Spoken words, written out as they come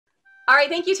All right,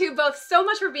 thank you two both so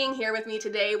much for being here with me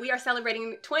today. We are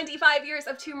celebrating 25 years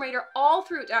of Tomb Raider all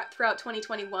throughout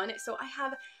 2021. So I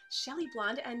have Shelley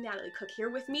Blond and Natalie Cook here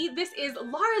with me. This is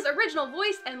Lara's original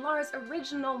voice and Lara's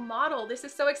original model. This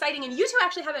is so exciting, and you two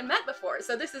actually haven't met before,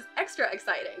 so this is extra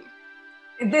exciting.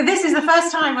 This is the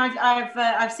first time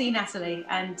I've seen Natalie,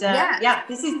 and yeah,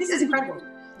 this is incredible.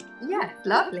 Yeah,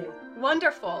 lovely.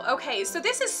 Wonderful. Okay, so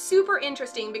this is super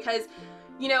interesting because,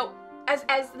 you know,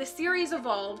 as the series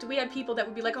evolved, we had people that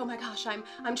would be like, oh my gosh,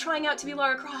 I'm trying out to be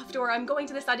Lara Croft, or I'm going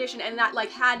to this audition, and that like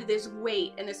had this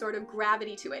weight and this sort of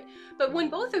gravity to it. But when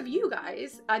both of you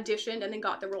guys auditioned and then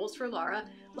got the roles for Lara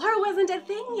wasn't a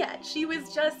thing yet. She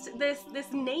was just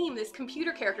this name, this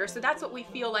computer character. So that's what we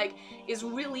feel like is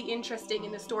really interesting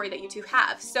in the story that you two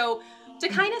have. So to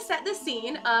kind of set the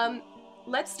scene,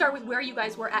 let's start with where you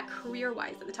guys were at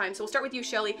career-wise at the time. So we'll start with you,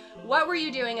 Shelley. What were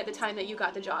you doing at the time that you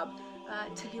got the job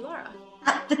to be Lara?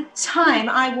 At the time,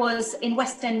 I was in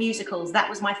West End musicals. That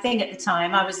was my thing at the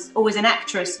time. I was always an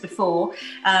actress before,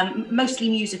 mostly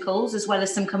musicals as well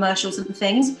as some commercials and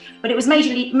things. But it was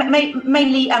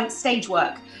mainly stage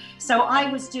work. So I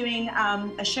was doing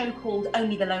a show called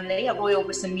Only the Lonely, a Roy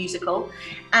Orbison musical,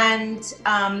 and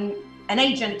an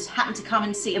agent happened to come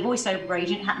and see, a voiceover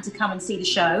agent happened to come and see the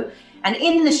show. And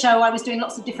in the show, I was doing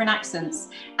lots of different accents.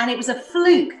 And it was a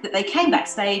fluke that they came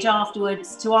backstage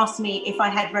afterwards to ask me if I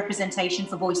had representation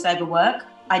for voiceover work.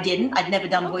 I didn't. I'd never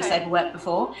done voiceover work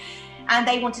before. And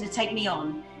they wanted to take me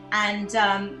on. And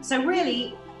so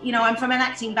really, you know, I'm from an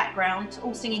acting background,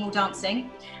 all singing, all dancing.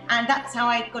 And that's how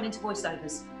I got into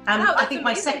voiceovers. Wow, I think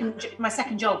amazing. my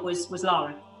second job was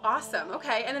Lara. Awesome.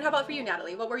 Okay. And then how about for you,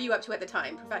 Natalie? What were you up to at the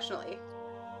time professionally?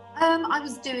 I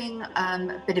was doing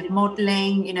a bit of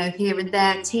modelling, you know, here and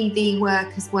there, TV work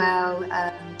as well,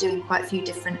 doing quite a few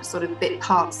different sort of bit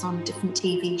parts on different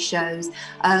TV shows.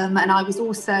 And I was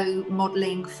also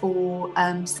modelling for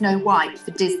Snow White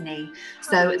for Disney.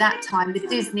 So at that time, the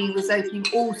Disney was opening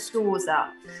all stores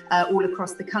up all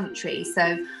across the country.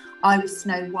 So I was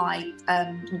Snow White,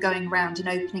 going around and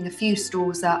opening a few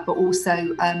stores up, but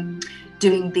also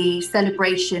doing the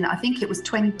celebration. I think it was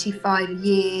 25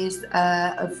 years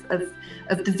of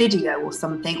the video or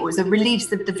something, or it was a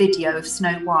release of the video of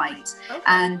Snow White. Okay.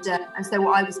 And so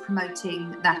I was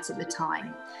promoting that at the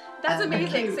time. That's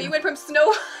amazing. So you went from Snow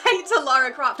White to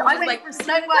Lara Croft. So I went from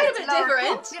Snow White to Lara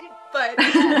Croft. But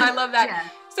I love that. Yeah.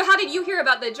 So how did you hear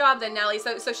about the job then, Natalie?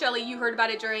 So Shelley, you heard about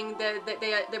it during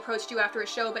they approached you after a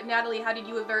show, but Natalie, how did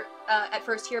you at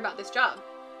first hear about this job?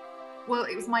 Well,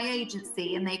 it was my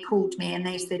agency, and they called me and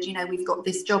they said, you know, we've got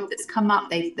this job that's come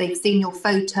up. They've seen your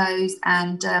photos,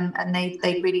 and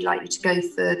they'd really like you to go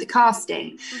for the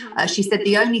casting. Mm-hmm. She said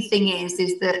the only thing is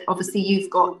that obviously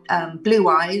you've got blue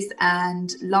eyes,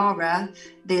 and Lara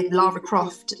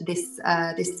Croft, this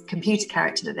computer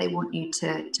character that they want you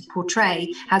to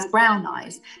portray, has brown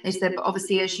eyes. They said, but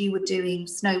obviously as you were doing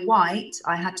Snow White,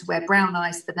 I had to wear brown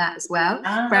eyes for that as well,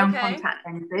 brown contact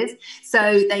lenses.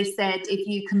 So they said, if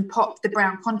you can pop the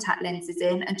brown contact lenses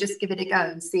in and just give it a go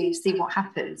and see what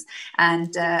happens.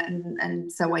 And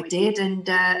so I did,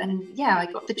 and yeah, I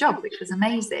got the job, which was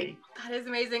amazing. That is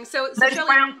amazing. So those Shelley,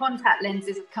 brown contact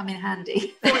lenses have come in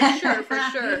handy. For sure, for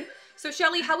sure. So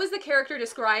Shelley, how was the character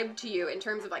described to you in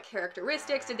terms of like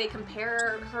characteristics? Did they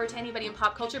compare her to anybody in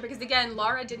pop culture? Because again,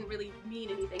 Lara didn't really mean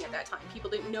anything at that time. People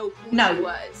didn't know who she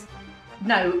was.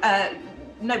 No,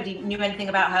 nobody knew anything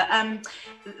about her.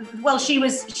 Well, she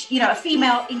was, you know, a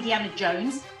female Indiana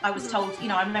Jones. I was told, you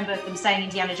know, I remember them saying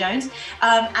Indiana Jones.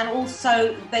 And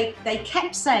also they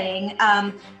kept saying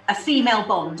a female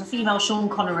Bond, a female Sean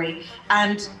Connery.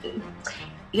 And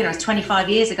you know, it's 25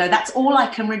 years ago. That's all I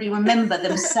can really remember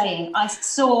them saying. I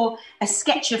saw a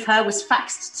sketch of her was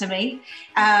faxed to me.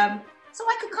 So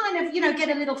I could kind of, you know, get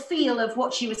a little feel of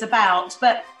what she was about,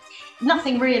 but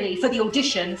nothing really for the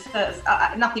audition,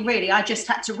 nothing really. I just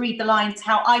had to read the lines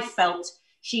how I felt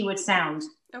she would sound.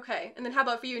 Okay, and then how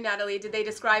about for you, Natalie? Did they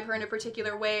describe her in a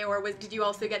particular way, or did you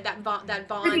also get that Bond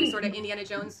sort of Indiana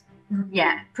Jones?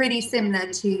 Yeah, pretty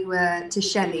similar to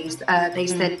Shelley's. They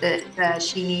said that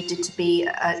she needed to be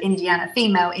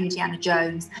female Indiana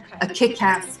Jones, a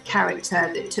kick-ass character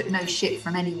that took no shit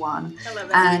from anyone. I love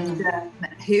that.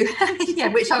 And yeah,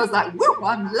 which I was like, woo,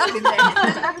 I'm loving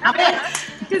this.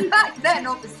 Because back then,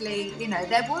 obviously, you know,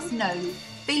 there was no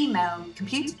female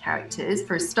computer characters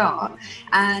for a start,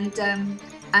 and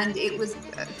it was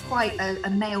quite a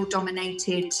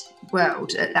male-dominated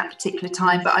world at that particular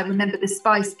time. But I remember the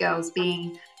Spice Girls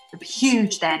being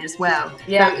huge then as well.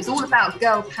 Yeah, so it was all about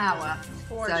girl power.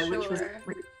 For sure. Which was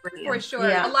really brilliant. For sure.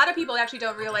 Yeah. A lot of people actually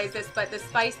don't realize this, but the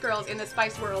Spice Girls in the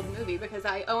Spice World movie, because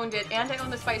I owned it, and I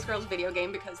owned the Spice Girls video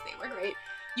game because they were great.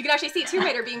 You can actually see Tomb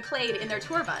Raider being played in their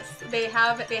tour bus. They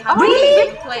have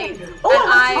really? being played. Oh,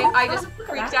 and I just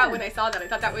freaked out when I saw that. I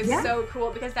thought that was so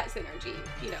cool because that synergy,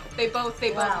 you know, they both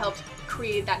helped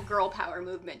create that girl power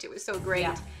movement. It was so great.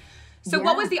 Yeah. So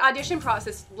what was the audition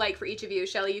process like for each of you?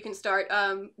 Shelley, you can start.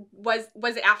 Was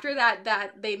it after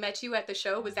that they met you at the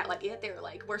show? Was that like it? They were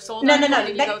like, we're sold out. No.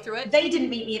 Did you go through it? They didn't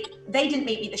meet me. They didn't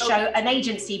meet me at the show. An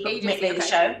agency booked me at the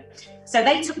show. So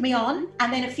they took me on,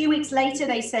 and then a few weeks later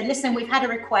they said, "Listen, we've had a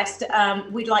request.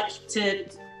 We'd like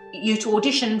you to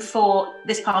audition for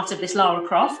this part of this Lara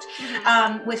Croft.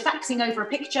 We're faxing over a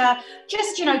picture.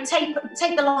 Just, you know, take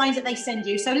the lines that they send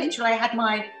you." So literally I had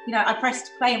my, you know, I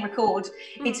pressed play and record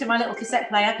into my little cassette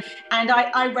player, and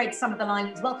I read some of the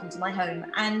lines, "Welcome to my home,"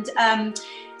 and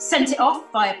sent it off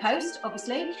via post,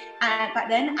 obviously, back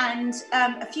then. And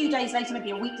a few days later,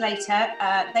 maybe a week later,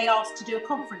 they asked to do a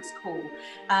conference call.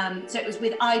 So it was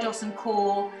with IDOS and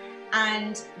Core.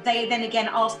 And they then again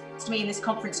asked me in this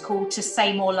conference call to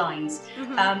say more lines,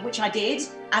 which I did.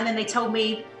 And then they told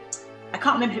me, I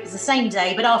can't remember if it was the same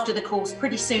day, but after the course,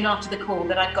 pretty soon after the call,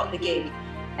 that I'd got the gig.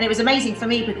 And it was amazing for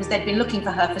me because they'd been looking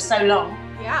for her for so long.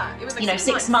 Yeah, it was like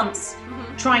 6 months,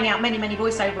 trying out many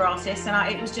voiceover artists. And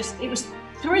it was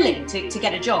thrilling to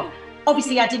get a job.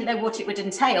 Obviously, I didn't know what it would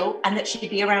entail and that she'd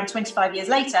be around 25 years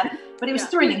later, but it was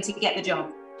thrilling to get the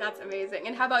job. That's amazing.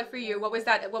 And how about for you? What was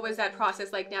that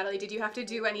process like, Natalie? Did you have to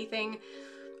do anything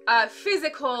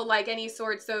physical, like any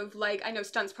sorts of, like, I know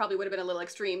stunts probably would have been a little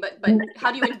extreme, but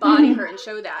how do you embody her and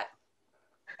show that?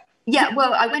 Yeah,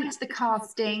 well, I went to the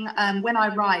casting. When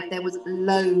I arrived, there was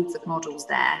loads of models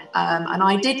there. And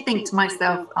I did think to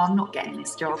myself, I'm not getting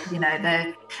this job. You know,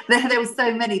 there were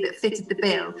so many that fitted the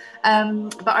bill.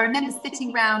 But I remember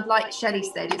sitting around, like Shelley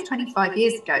said, it's 25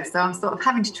 years ago. So I'm sort of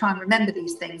having to try and remember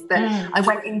these things. But I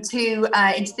went into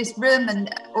this room,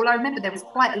 and all I remember, there was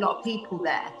quite a lot of people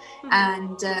there.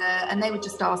 And they were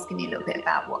just asking me a little bit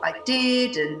about what I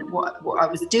did and what I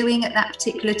was doing at that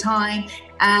particular time.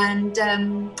 And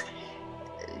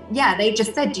they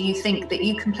just said, "Do you think that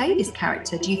you can play this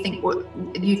character? Do you think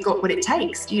you've got what it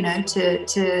takes, you know,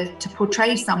 to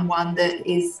portray someone that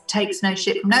takes no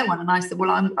shit from no one?" And I said,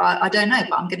 "Well, I don't know,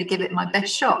 but I'm going to give it my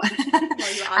best shot." Well,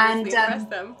 you obviously impressed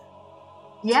them.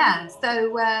 Yeah,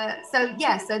 so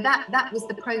that was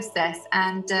the process,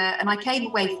 and I came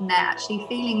away from there actually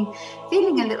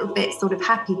feeling a little bit sort of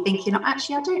happy, thinking,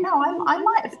 actually, I don't know,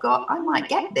 I might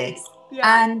get this.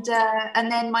 Yeah.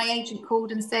 And then my agent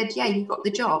called and said, "Yeah, you got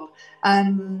the job."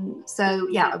 So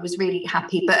yeah, I was really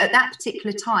happy. But at that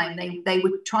particular time, they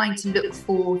were trying to look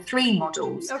for 3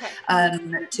 models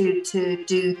to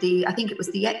do I think it was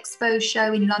the Expo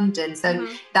show in London. So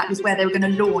that was where they were going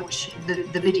to launch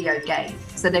the video game.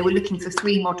 So they were looking for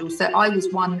 3 models. So I was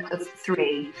one of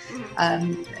 3,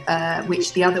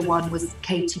 which the other one was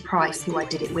Katie Price, who I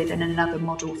did it with, and another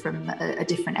model from a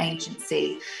different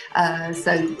agency.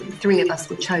 So 3 of us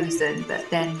were chosen, but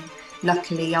then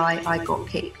luckily I got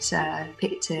picked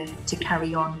to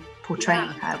carry on portraying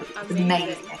her, which was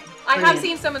amazing. I have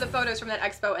seen some of the photos from that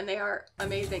expo, and they are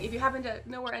amazing. If you happen to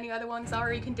know where any other ones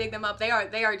are, you can dig them up. They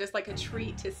are just like a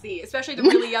treat to see, especially the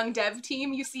really young dev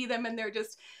team. You see them and they're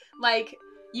just like,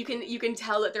 you can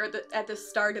tell that they're at the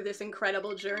start of this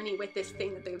incredible journey with this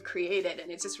thing that they've created, and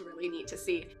it's just really neat to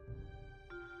see.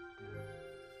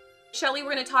 Shelley,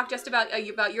 we're going to talk just about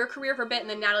your career for a bit, and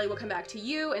then Natalie will come back to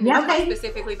you and talk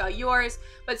specifically about yours.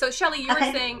 But so Shelley, you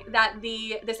were saying that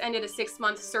this ended a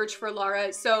 6-month search for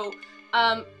Lara. So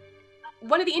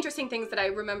one of the interesting things that I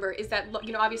remember is that,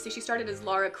 you know, obviously she started as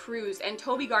Lara Cruz, and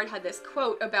Toby Gard had this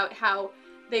quote about how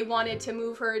they wanted to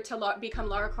move her to become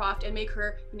Lara Croft and make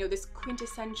her, you know, this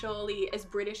quintessentially as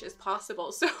British as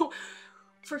possible. So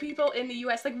for people in the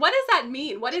US, like, what does that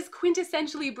mean? What is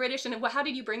quintessentially British, and how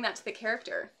did you bring that to the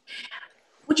character?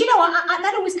 Well, you know,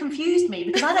 that always confused me,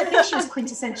 because I don't think she was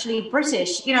quintessentially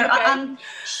British. You know,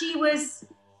 she was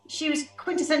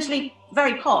quintessentially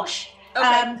very posh.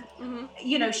 Okay.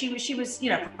 You know, she was, you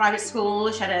know, private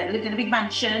school. She lived in a big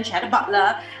mansion. She had a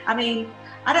butler. I mean,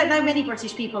 I don't know many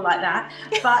British people like that,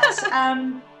 but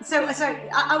so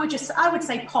I would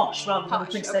say posh rather than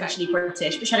quintessentially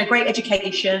British. But she had a great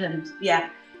education, and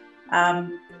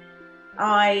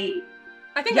I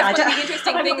think that's one of the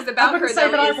interesting things about her,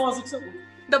 though, is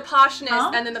the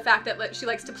poshness, and then the fact that she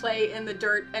likes to play in the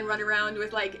dirt and run around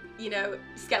with, like, you know,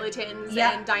 skeletons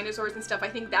and dinosaurs and stuff. I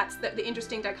think that's the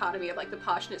interesting dichotomy of, like, the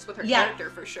poshness with her character,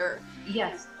 for sure.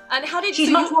 Yes. And how did she's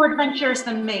much more adventurous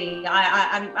than me.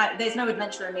 There's no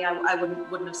adventure in me. I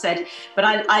wouldn't have said, but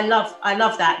I love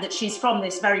that she's from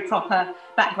this very proper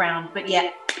background, but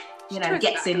yet, you know,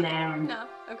 gets in there. And, no,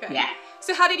 okay. Yeah.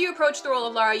 So how did you approach the role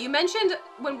of Lara? You mentioned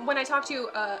when I talked to you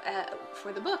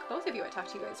for the book, both of you, I talked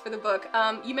to you guys for the book,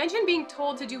 you mentioned being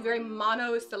told to do very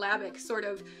monosyllabic sort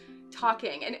of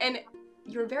talking, and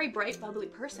you're a very bright, bubbly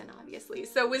person, obviously.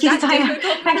 So was that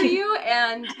difficult for you?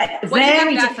 And what do you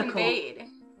think that conveyed?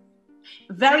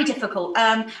 Very difficult.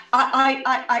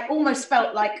 I almost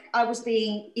felt like I was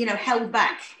being, held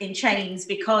back in chains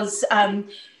because, I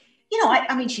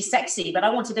mean, she's sexy, but I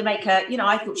wanted to make her,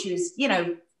 I thought she was,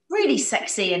 really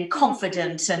sexy and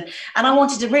confident, and I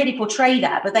wanted to really portray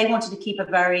that, but they wanted to keep her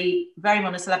very, very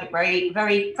monosyllabic, very,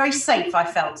 very, very safe, I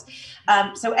felt.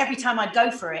 So every time I'd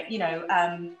go for it,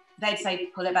 they'd say,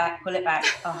 pull it back.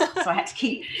 Oh, so I had to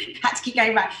keep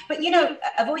going back. But,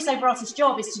 a voiceover artist's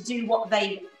job is to do what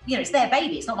they, it's their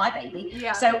baby. It's not my baby.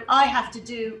 Yeah. So I have to,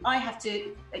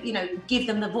 give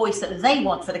them the voice that they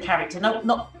want for the character,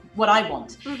 not what I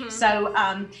want. Mm-hmm. So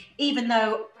even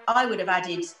though I would have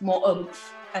added more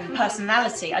oomph and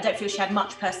personality, I don't feel she had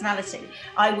much personality.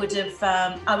 I would have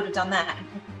done that.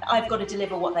 I've got to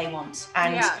deliver what they want.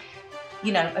 And,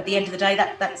 at the end of the day,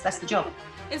 that's the job.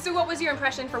 And so what was your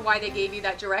impression for why they gave you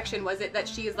that direction? Was it that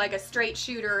she's like a straight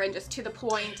shooter and just to the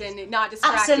point and not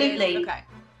distracted? Absolutely. Okay.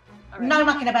 All right. No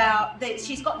mucking about.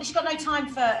 She's got no time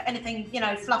for anything,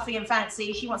 fluffy and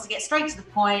fancy. She wants to get straight to the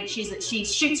point. She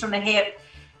shoots from the hip,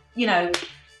 in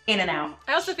and out.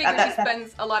 I also figure she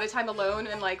spends a lot of time alone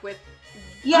and like with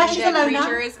she's alone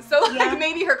creatures. So like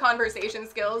maybe her conversation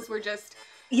skills were just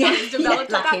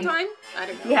developed at that time. I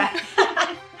don't know. Yeah.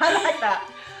 I like that.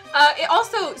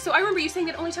 So I remember you saying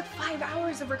it only took 5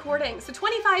 hours of recording. So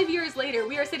 25 years later,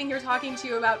 we are sitting here talking to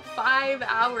you about 5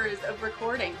 hours of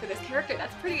recording for this character.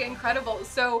 That's pretty incredible.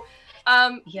 So,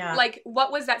 like,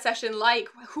 what was that session like?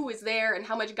 Who was there, and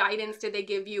how much guidance did they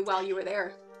give you while you were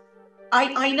there?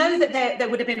 I know that there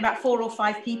would have been about 4 or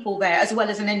 5 people there, as well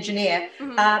as an engineer.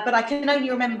 Mm-hmm. But I can only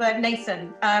remember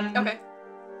Nathan.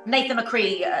 Nathan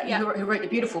McCree, who wrote the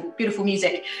beautiful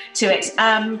music to it.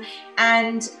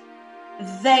 And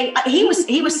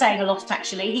he was saying a lot,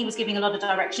 actually. He was giving a lot of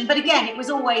direction, but again, it was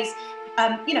always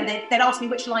they'd ask me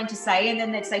which line to say, and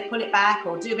then they'd say pull it back,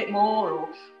 or do a bit more,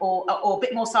 or a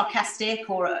bit more sarcastic,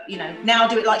 or now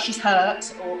do it like she's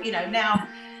hurt, or now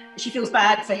she feels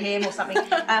bad for him or something.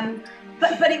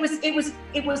 But it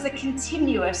was a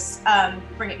continuous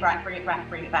bring it back.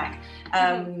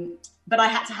 But I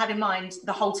had to have in mind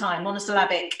the whole time,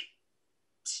 monosyllabic,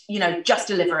 just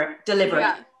deliver it.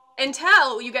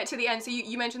 Until you get to the end. So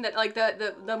you mentioned that like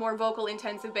the more vocal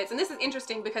intensive bits, and this is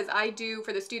interesting because I do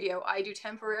for the studio, I do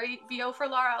temporary VO for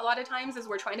Lara a lot of times as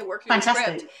we're trying to work through the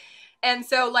script. And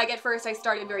so like at first I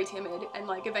started very timid, and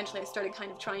like eventually I started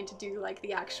kind of trying to do like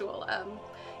the actual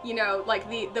like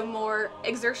the more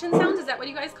exertion sounds. Is that what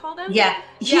you guys call them? Yeah.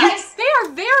 Yes. They are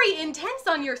very intense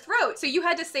on your throat. So you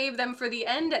had to save them for the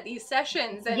end at these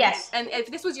sessions. And, yes. And if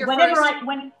this was your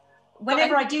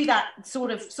Whenever I do that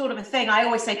sort of a thing, I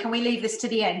always say, can we leave this to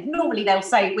the end? Normally they'll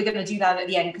say, we're going to do that at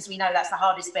the end because we know that's the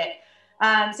hardest bit.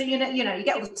 So, you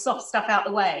get all the soft stuff out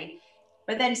the way.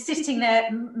 But then sitting there,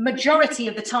 majority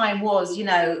of the time was, and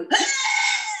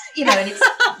it's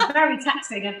very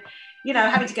taxing, and,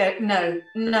 having to go, no,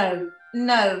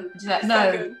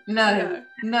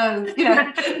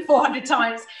 400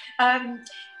 times.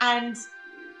 And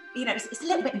it's a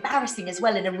little bit embarrassing as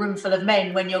well in a room full of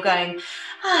men when you're going,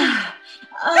 that's,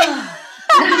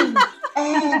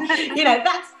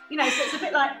 so it's a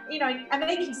bit like, and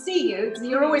they can see you because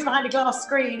you're always behind a glass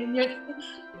screen and you're,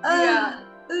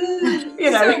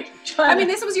 So, I mean,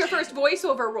 this was your first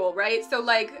voiceover role, right? So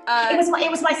like, it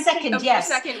was my second, yes.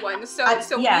 Second one. So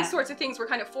these sorts of things were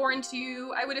kind of foreign to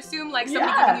you, I would assume, like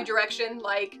somebody giving you direction,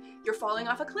 like you're falling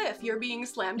off a cliff, you're being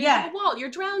slammed into a wall, you're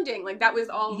drowning, like that was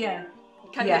all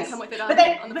kind of come with it on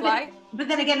the fly. But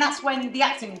then again, that's when the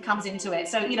acting comes into it.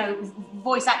 So,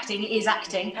 voice acting is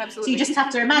acting. Absolutely. So you just have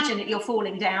to imagine that you're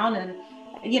falling down, and,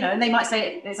 and they might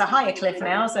say it's a higher cliff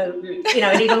now, so,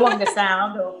 it need a longer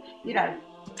sound, or,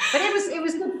 But it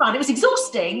was good fun. It was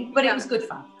exhausting, but it was good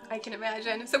fun. I can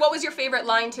imagine. So what was your favorite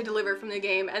line to deliver from the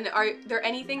game? And are there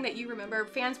anything that you remember?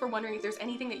 Fans were wondering if there's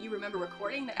anything that you remember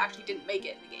recording that actually didn't make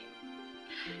it in the game.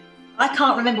 I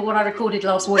can't remember what I recorded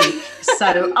last week,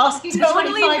 so asking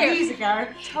 25 years ago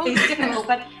is difficult.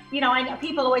 But I know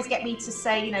people always get me to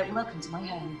say, welcome to my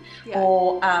home,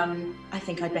 or I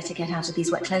think I'd better get out of these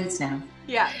wet clothes now.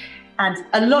 Yeah. And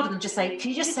a lot of them just say, can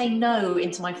you just say no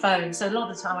into my phone? So a lot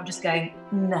of the time I'm just going,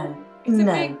 no.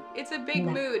 It's a big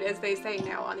mood, as they say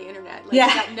now on the internet.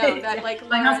 Like,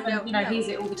 my husband, hears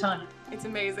it all the time. It's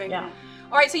amazing. Yeah.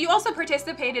 All right, so you also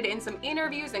participated in some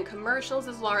interviews and commercials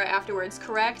as Lara afterwards,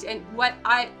 correct? And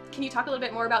can you talk a little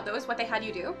bit more about those, what they had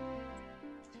you do?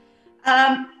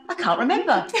 I can't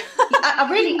remember. I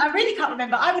really can't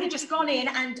remember. I would have just gone in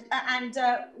and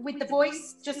with the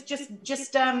voice,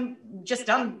 just done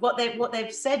what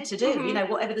they've said to do. You know,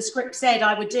 whatever the script said,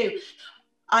 I would do.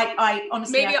 I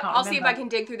honestly, maybe I can't I'll remember. see if I can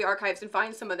dig through the archives and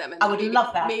find some of them. And I would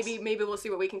love that. Maybe we'll see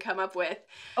what we can come up with.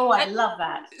 Oh, I love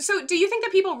that. So, do you think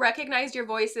that people recognized your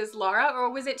voice as Lara, or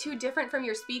was it too different from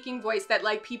your speaking voice that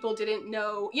like people didn't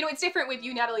know? You know, it's different with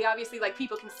you, Natalie. Obviously, like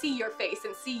people can see your face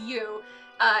and see you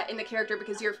in the character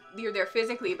because you're there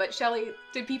physically. But Shelley,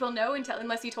 did people know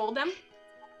unless you told them?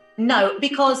 No,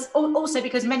 because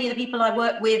many of the people I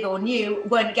worked with or knew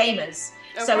weren't gamers.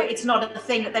 Okay. So it's not a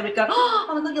thing that they would go, oh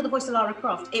my God, you're the voice of Lara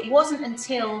Croft. It wasn't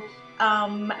until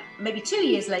maybe 2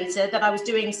 years later that I was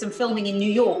doing some filming in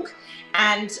New York,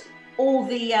 and all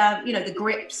the, the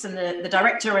grips and the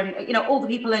director and, you know, all the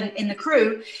people in the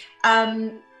crew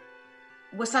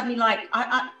were suddenly like,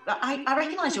 I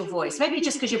recognize your voice. Maybe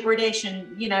just because you're British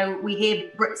and, you know, we hear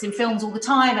Brits in films all the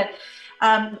time. And,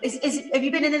 have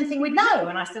you been in anything with No?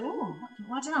 And I said, oh,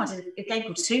 I don't know. I did a game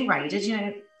called Tomb Raider, you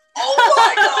know. Oh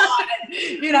my God!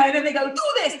 You know, and then they go, do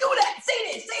this, do that,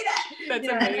 see that. That's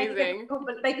amazing.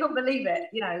 They couldn't believe it.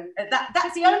 You know,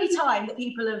 that's the only time that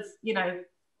people have, you know,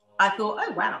 I thought,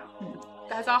 oh wow.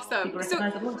 That's awesome.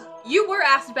 So you were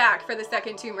asked back for the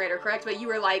second Tomb Raider, correct? But you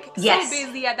were like so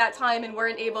busy at that time and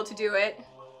weren't able to do it.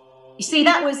 You see,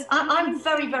 I'm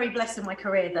very, very blessed in my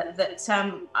career that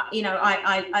you know,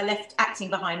 I left acting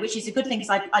behind, which is a good thing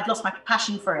because I'd lost my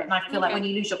passion for it. And I feel like when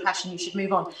you lose your passion, you should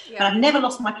move on. Yeah. But I've never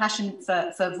lost my passion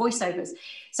for voiceovers.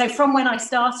 So from when I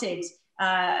started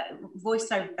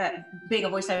being a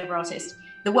voiceover artist,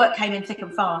 the work came in thick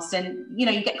and fast. And, you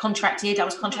know, you get contracted. I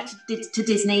was contracted to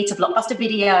Disney, to Blockbuster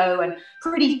Video, and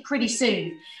pretty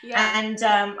soon. Yeah. And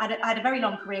I had a very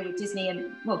long career with Disney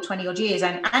and, well, 20 odd years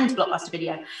and Blockbuster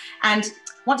Video. And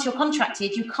once you're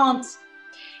contracted, you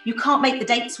can't make the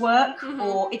dates work,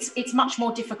 or it's much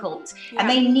more difficult. Yeah. And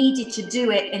they needed to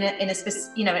do it in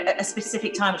a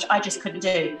specific time, which I just couldn't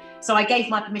do. So I gave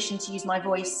my permission to use my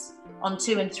voice on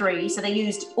 2 and 3. So they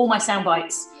used all my sound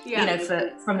bites, you know,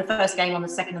 from the first game on the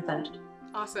second and third.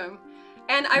 Awesome.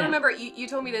 And I remember you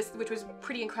told me this, which was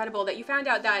pretty incredible, that you found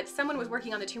out that someone was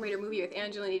working on the Tomb Raider movie with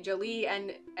Angelina Jolie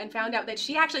and found out that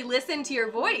she actually listened to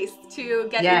your voice to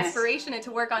get inspiration and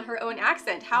to work on her own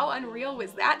accent. How unreal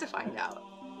was that to find out?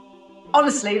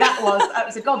 Honestly, that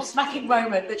was a gobsmacking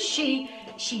moment that she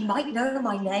might know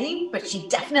my name, but she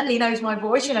definitely knows my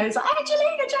voice. You know, it's like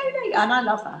Angelina Jolie, and I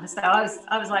love her. So I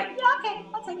was like, yeah, okay,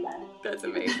 I'll take that. That's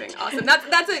amazing, awesome.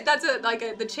 That's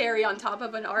the cherry on top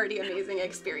of an already amazing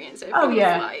experience. Oh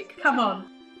yeah, like. Come on,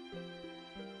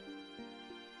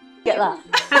 get that.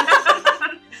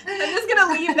 I'm just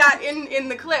gonna leave that in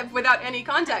the clip without any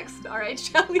context. All right,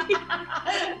 Shelley.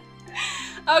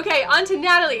 Okay, on to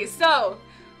Natalie. So,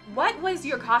 what was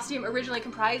your costume originally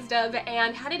comprised of,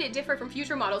 and how did it differ from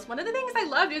future models? One of the things I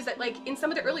loved is that, like, in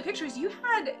some of the early pictures, you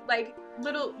had, like,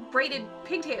 little braided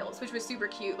pigtails, which was super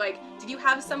cute. Like, did you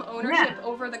have some ownership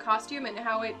over the costume and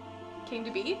how it came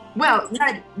to be? Well,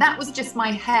 no, that was just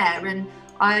my hair, and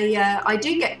I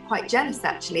do get quite jealous,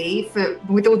 actually,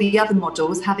 with all the other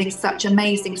models having such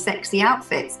amazing, sexy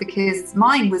outfits, because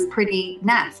mine was pretty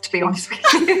naff, to be honest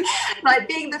with you. Like,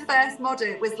 being the first model,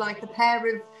 it was like a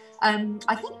pair of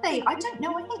I think they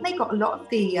got a lot of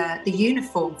the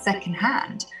uniform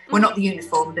secondhand. Well, not the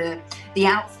uniform, the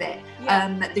outfit.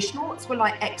 Yeah. The shorts were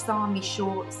like ex-army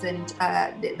shorts, and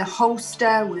the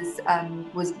holster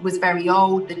was very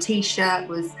old. The t-shirt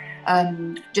was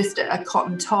just a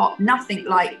cotton top, nothing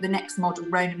like the next model,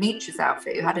 Rona Mitra's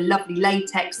outfit, who had a lovely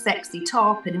latex, sexy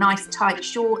top and nice tight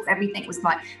shorts. Everything was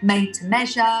like made to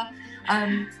measure.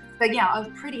 But yeah, I was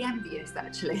pretty envious,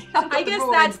 actually. I guess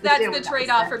that's the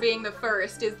trade-off for being the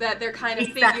first, is that they're kind of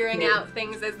figuring out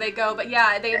things as they go. But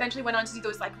yeah, they eventually went on to do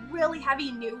those like really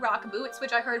heavy new rock boots,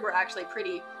 which I heard were actually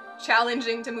pretty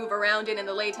challenging to move around in, and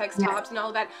the latex tops and all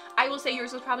of that. I will say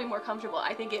yours was probably more comfortable.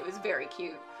 I think it was very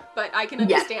cute. But I can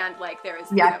understand, like, there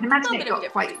is I can imagine it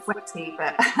got quite sweaty,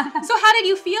 but... So how did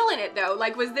you feel in it, though?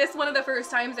 Like, was this one of the first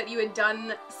times that you had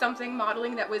done something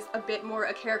modeling that was a bit more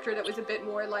a character that was a bit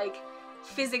more, like,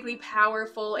 physically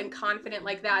powerful and confident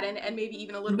like that, and maybe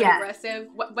even a little bit aggressive?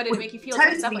 What did it make you feel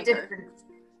about stuff like her?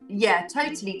 Yeah,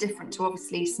 totally different to,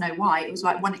 obviously, Snow White. It was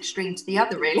like one extreme to the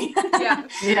other, really.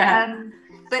 Yeah.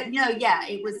 But no, yeah,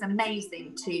 it was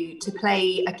amazing to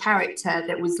play a character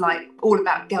that was like all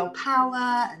about girl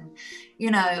power, and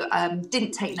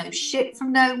didn't take no shit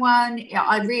from no one. Yeah,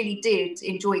 I really did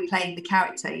enjoy playing the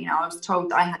character. I was told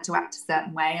that I had to act a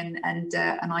certain way, and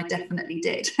I definitely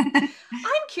did.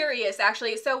 I'm curious,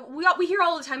 actually. So we hear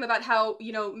all the time about how,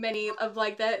 many of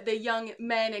like the young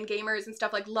men and gamers and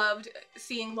stuff like loved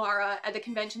seeing Lara at the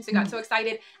conventions and got so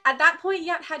excited. At that point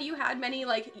yet, had you had many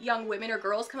like young women or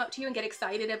girls come up to you and get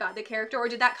excited about the character, or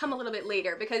did that come a little bit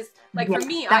later? Because like for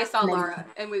me, I saw Lara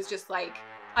and was just like,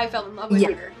 I fell in love with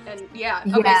her. And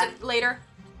so later.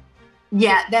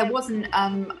 Yeah, there wasn't,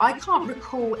 I can't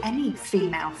recall any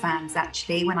female fans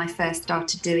actually when I first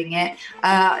started doing it.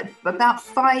 About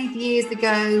 5 years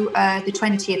ago, the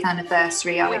 20th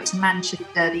anniversary, I went to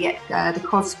Manchester, the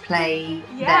cosplay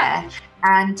there.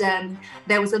 And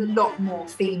there was a lot more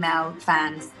female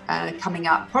fans coming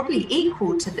up, probably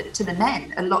equal to the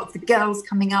men. A lot of the girls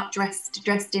coming up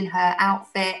dressed in her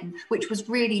outfit, which was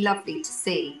really lovely to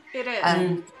see. It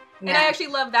is. And I actually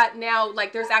love that now,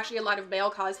 like, there's actually a lot of male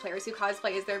cosplayers who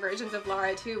cosplay as their versions of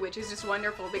Lara too, which is just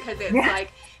wonderful because it's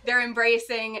like they're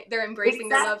embracing the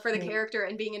love for the character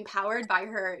and being empowered by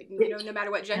her, no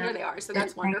matter what gender they are. So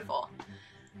that's wonderful.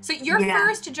 So your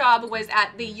first job was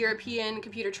at the European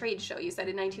Computer Trade Show, you said,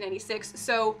 in 1996.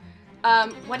 So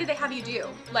what did they have you do?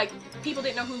 Like, people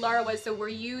didn't know who Lara was, so were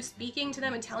you speaking to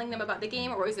them and telling them about the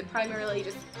game, or was it primarily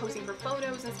just posing for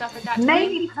photos and stuff like that?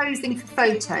 Mainly posing for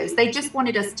photos. They just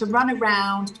wanted us to run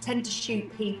around, pretend to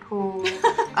shoot people,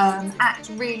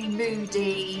 act really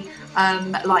moody,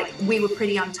 like we were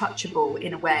pretty untouchable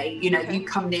in a way. You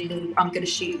come in and I'm going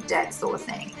to shoot you dead sort of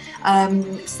thing.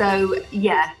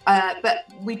 But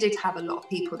we did have a lot of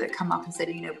people that come up and said,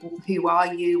 who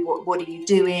are you? What are you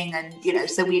doing? And,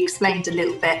 so we explained a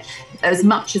little bit as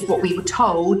much as what we were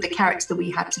told, the character that we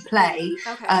had to play.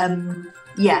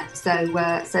 So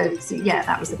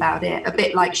that was about it. A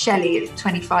bit like Shelley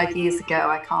 25 years ago.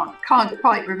 I can't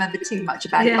quite remember too much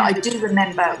about it, but I do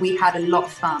remember we had a lot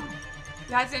of fun.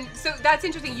 So that's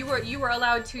interesting. You were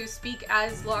allowed to speak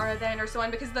as Lara then, or so on,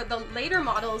 because the later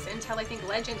models until I think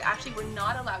Legend actually were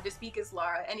not allowed to speak as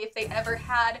Lara, and if they ever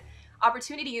had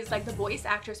opportunities, like the voice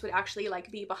actress would actually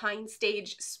like be behind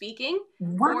stage speaking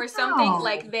or something.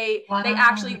 Like they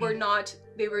actually were not.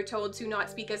 They were told to not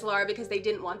speak as Lara because they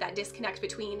didn't want that disconnect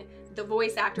between the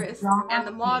voice actress and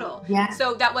the model.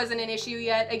 So that wasn't an issue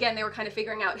yet. Again, they were kind of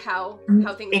figuring out how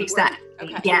things would work.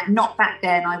 Yeah, not back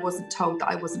then. I wasn't told that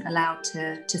I wasn't allowed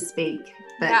to speak.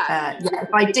 But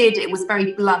if I did, it was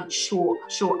very blunt, short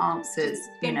answers.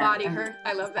 Embody her.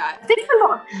 I love that. I think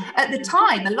at the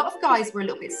time, a lot of guys were a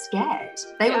little bit scared.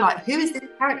 They were like, who is this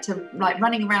character like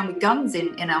running around with guns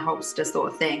in a holster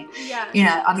sort of thing? I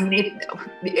mean,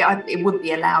 it wouldn't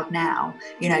be allowed now,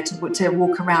 to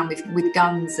walk around with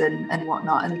guns and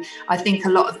whatnot. And I think a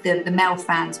lot of the male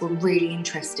fans were really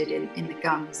interested in the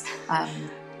guns.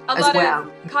 A lot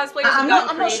of cosplayers. I'm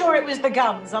not sure it was the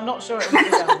guns. I'm not sure it was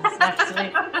the guns,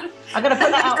 actually. I'm going to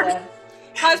put that out there.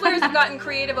 Cosplayers have gotten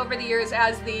creative over the years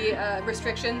as the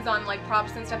restrictions on like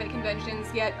props and stuff at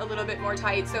conventions get a little bit more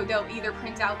tight. So they'll either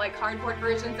print out like cardboard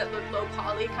versions that look low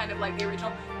poly, kind of like the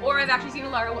original, or I've actually seen a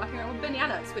Lara walking around with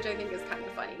bananas, which I think is kind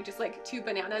of funny. Just like 2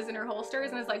 bananas in her holsters,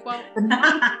 and it's like, well,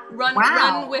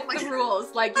 run with the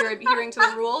rules. Like, you're adhering to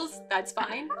the rules. That's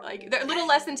fine. Like, they're a little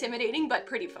less intimidating, but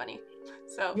pretty funny.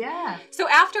 So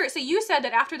so you said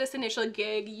that after this initial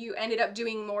gig, you ended up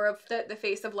doing more of the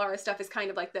face of Lara stuff as kind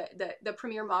of like the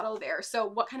premier model there. So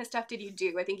what kind of stuff did you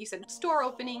do? I think you said store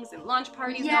openings and launch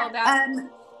parties and all that.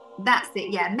 That's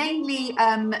it, yeah. Mainly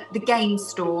the game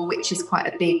store, which is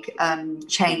quite a big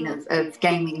chain of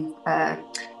gaming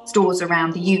stores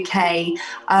around the UK.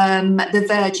 The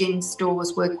Virgin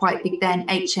stores were quite big then.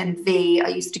 HMV, I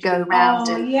used to go around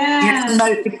and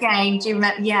promote the game. Do you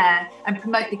remember? Yeah, and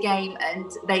promote the game,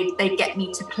 and they get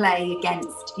me to play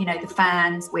against, the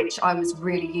fans, which I was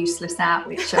really useless at,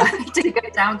 which didn't go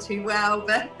down too well,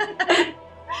 but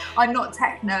I'm not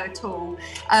techno at all.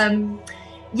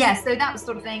 So that was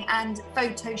sort of thing, and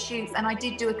photo shoots, and I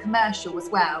did do a commercial as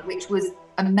well, which was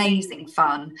amazing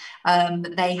fun.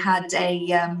 They had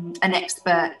an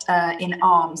expert in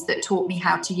arms that taught me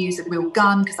how to use a real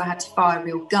gun, because I had to fire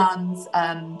real guns.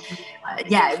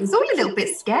 It was all a little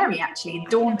bit scary actually, and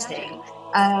daunting.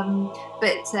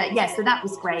 So that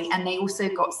was great. And they also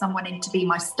got someone in to be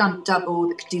my stunt double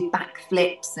that could do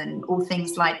backflips and all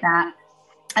things like that.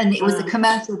 And it was a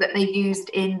commercial that they used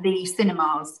in the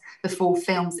cinemas before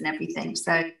films and everything.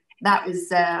 So that was,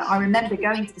 I remember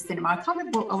going to the cinema. I can't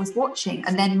remember what I was watching,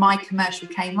 and then my commercial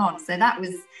came on. So that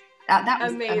was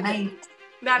amazing.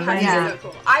 That has to be so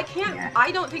cool.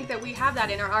 I don't think that we have that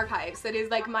in our archives. That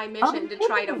is like my mission to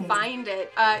try to find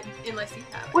it, unless you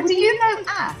have it. Well, do you know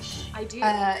Ash? I do.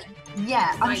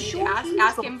 Yeah, I'm I need sure to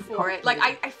ask him for it. Like,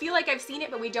 I feel like I've seen it,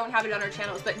 but we don't have it on our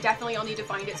channels. But definitely, I'll need to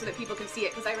find it so that people can see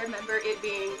it, because I remember it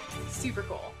being super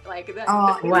cool. Like,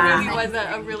 that really was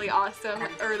a really awesome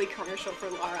early commercial for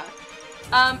Lara.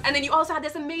 And then you also had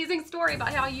this amazing story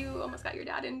about how you almost got your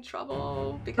dad in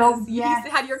trouble because he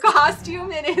had your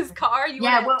costume in his car. You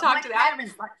want to talk to that?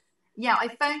 I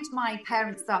phoned my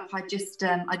parents up. I'd just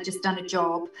done a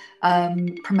job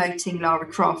promoting Lara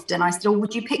Croft, and I said, "Oh,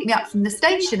 would you pick me up from the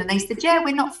station?" And they said, "Yeah,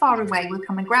 we're not far away. We'll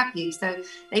come and grab you." So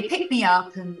they picked me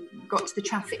up and got to the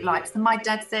traffic lights. And my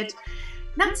dad said,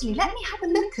 "Natalie, let me have a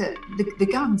look at the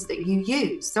guns that you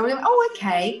use." So I went, "Oh,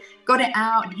 okay." Got it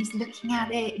out, and he's looking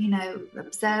at it, you know,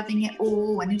 observing it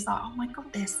all. And he was like, "Oh my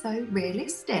God, they're so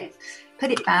realistic."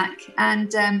 Put it back,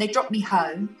 and they dropped me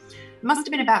home. Must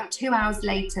have been about 2 hours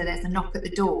later, there's a knock at the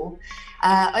door.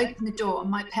 Open the door,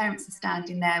 and my parents are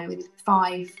standing there with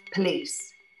 5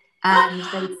 police. And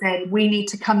they said, "We need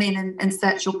to come in and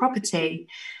search your property."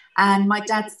 And my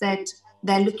dad said,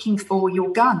 "They're looking for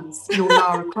your guns, your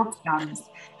Lara Croft guns."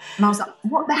 And I was like,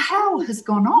 "What the hell has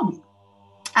gone on?"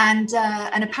 And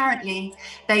apparently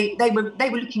they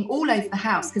were looking all over the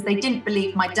house because they didn't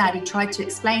believe my dad. He tried to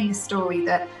explain the story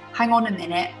that, hang on a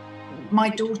minute, my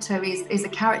daughter is a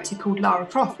character called Lara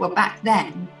Croft. Well, back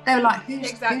then they were like,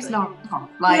 who's Lara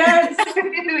Croft? Like,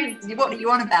 what are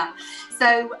you on about?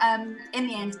 So in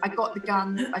the end, I got the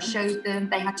guns, I showed them.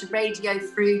 They had to radio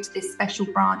through to this special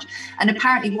branch. And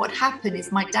apparently what happened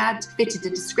is my dad fitted a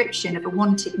description of a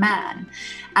wanted man,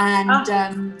 and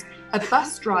a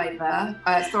bus driver,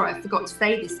 sorry, I forgot to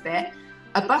say this bit.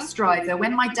 A bus driver,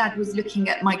 when my dad was looking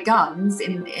at my guns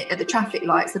at the traffic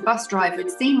lights, a bus driver had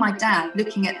seen my dad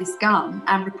looking at this gun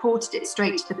and reported it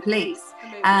straight to the police.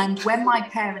 Amazing. And when my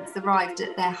parents arrived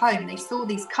at their home, they saw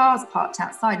these cars parked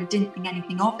outside and didn't think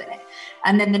anything of it.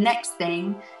 And then the next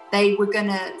thing, they were going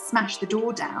to smash the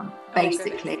door down,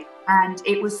 basically. And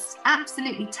it was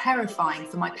absolutely terrifying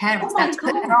for my parents. They had to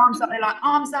put their arms up. They're like,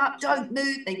 "Arms up, don't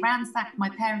move." They ransacked my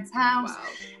parents' house. Wow.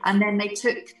 And then they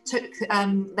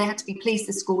they had to be police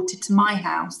escorted to my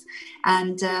house.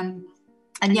 And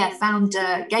found,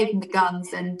 gave them the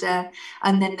guns. And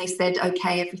then they said,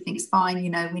 "Okay, everything's fine. You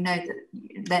know, we know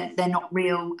that they're not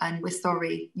real and we're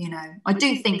sorry." You know, I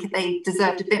do think they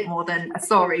deserved a bit more than a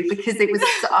sorry, because it was,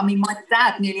 I mean, my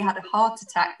dad nearly had a heart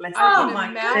attack. Bless him. Oh my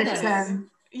goodness.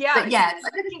 But yeah,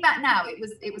 looking back now, it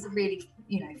was a really,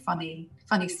 you know, funny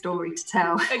story to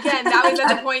tell. Again, that was at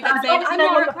the point that saying, I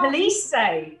know what the police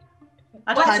say.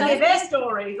 I'd like to hear their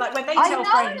story, like when they tell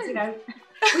friends, you know,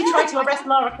 "We tried to arrest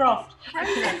Lara Croft."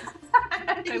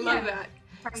 I love that.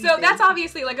 So that's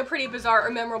obviously like a pretty bizarre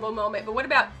or memorable moment, but what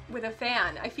about with a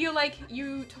fan? I feel like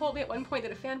you told me at one point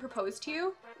that a fan proposed to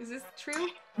you. Is this true?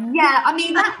 Yeah, I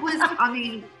mean,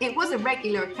 it was a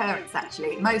regular occurrence,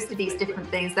 actually. Most of these different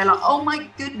things, they're like, "Oh my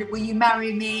goodness, will you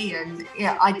marry me?" And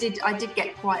yeah, I did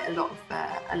get quite a lot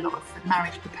of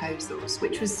marriage proposals,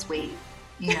 which was sweet,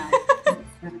 you know.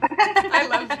 I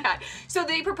love that. So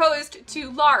they proposed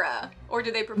to Lara, or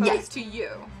did they propose to you?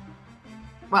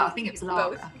 Well, I think it was Lara.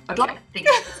 Both. I'd like to think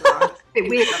it was Lara. A bit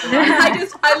weird.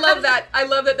 I love that. I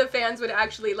love that the fans would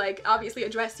actually, like, obviously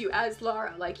address you as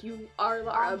Lara, like you are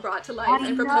Lara brought to life,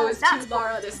 and propose to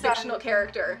Lara, this fictional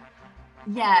character.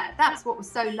 Yeah, that's what was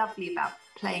so lovely about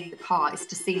playing the part, is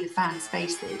to see the fans'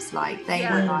 faces. Like, they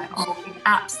were like, oh, in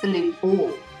absolute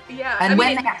awe. Yeah. And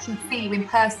when they actually see you in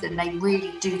person, they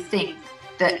really do think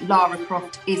that Lara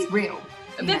Croft is real.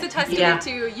 That's a testament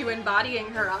to you embodying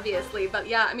her, obviously. But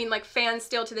yeah, I mean, like, fans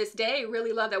still to this day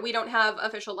really love that we don't have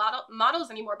official models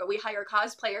anymore, but we hire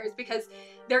cosplayers, because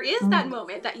there is that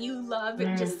moment that you love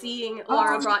just seeing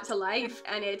Lara brought to life,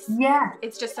 and it's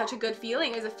just such a good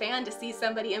feeling as a fan to see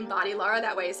somebody embody Lara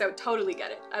that way. So totally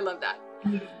get it. I love that.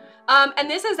 And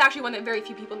this is actually one that very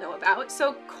few people know about.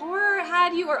 So Core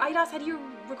had you, or IDOS had you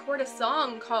record a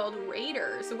song called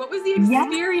Raider. So what was the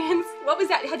experience? What was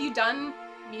that? Had you done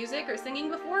music or singing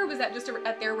before? Was that just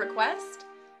at their request?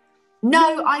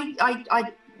 No,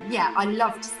 I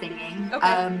loved singing.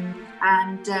 Okay.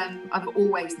 I've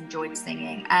always enjoyed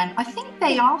singing. And I think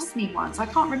they asked me once, I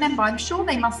can't remember, I'm sure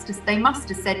they must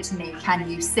have said to me, "Can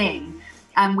you sing?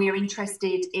 And we're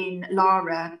interested in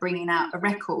Lara bringing out a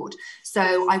record."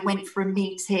 So I went for a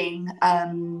meeting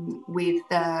with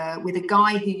a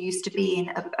guy who used to be in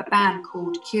a band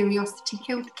called Curiosity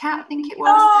Killed the Cat, I think it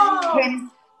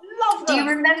was. Love them. Do you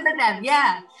remember them?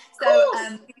 Yeah. So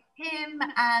him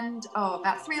and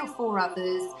about 3 or 4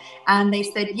 others, and they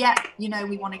said, "Yeah, you know,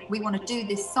 we want to do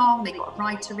this song." They got a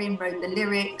writer in, wrote the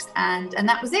lyrics, and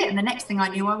that was it. And the next thing I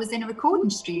knew, I was in a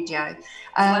recording studio.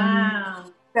 Wow.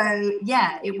 So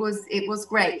yeah, it was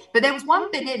great. But there was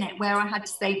one bit in it where I had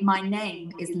to say my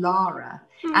name is Lara,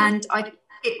 and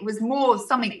it was more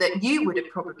something that you would have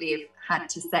probably have had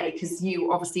to say because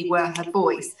you obviously were her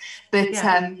voice. But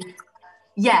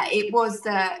yeah, it was.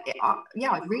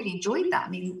 Yeah, I really enjoyed that. I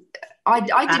mean, I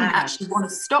didn't actually want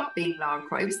to stop being Lara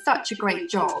Croft. It was such a great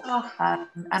job, and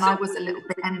I was a little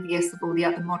bit envious of all the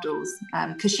other models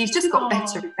because she's just got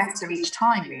better and better each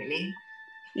time, really.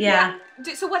 Yeah.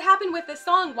 So what happened with the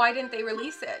song? Why didn't they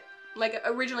release it? Like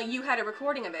originally you had a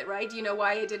recording of it, right? Do you know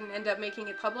why it didn't end up making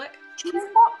it public? Do you know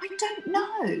what? I don't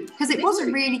know, because it was a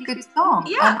really good song.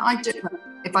 Yeah. And I do,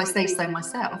 if I say so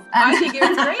myself. And, I think it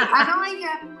was great. And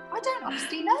I don't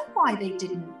honestly know why they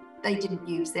didn't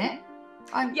use it.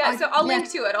 So I'll link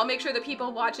to it. I'll make sure that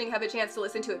people watching have a chance to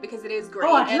listen to it because it is great.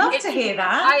 Oh, I'd love to hear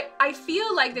that. I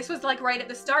feel like this was like right at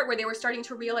the start where they were starting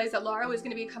to realize that Lara was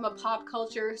going to become a pop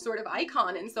culture sort of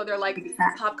icon, and so they're like,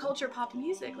 pop culture, pop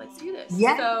music, let's do this.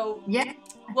 Yeah. So yeah,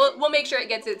 we'll make sure it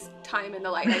gets its time in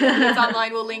the light. I think it's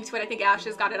online. We'll link to it. I think Ash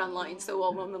has got it online, so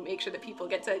we'll make sure that people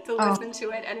get to listen to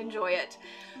it and enjoy it.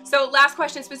 So last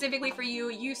question specifically for you.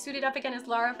 You suited up again as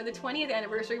Lara for the 20th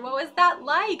anniversary. What was that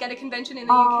like at a convention in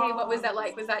the UK? What was that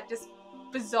like? Was that just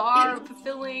bizarre,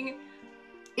 fulfilling?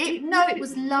 No, it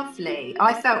was lovely.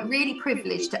 I felt really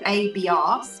privileged to be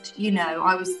asked. You know,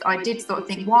 I did sort of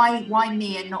think, why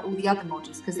me and not all the other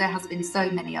models? Because there has been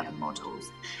so many other models.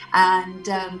 And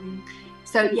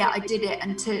so yeah, I did it,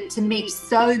 and to meet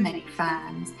so many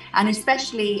fans, and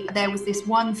especially there was this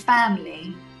one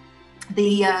family.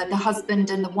 The husband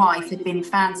and the wife had been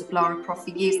fans of Lara Croft for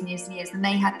years and years and years, and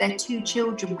they had their 2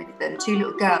 children with them, 2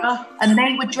 little girls, and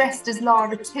they were dressed as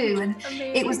Lara too. And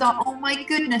it was like, oh my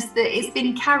goodness, that it's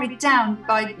been carried down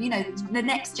by, you know, the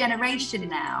next generation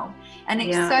now, and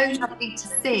it's so lovely to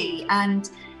see. And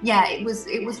yeah, it was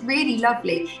really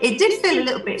lovely. It did feel a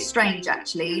little bit strange,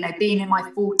 actually, you know, being in my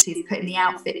 40s, putting the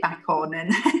outfit back on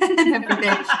and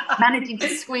everything, managing to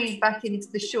squeeze back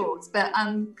into the shorts. But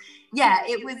yeah,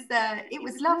 it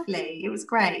was lovely. It was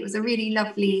great. It was a really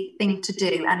lovely thing to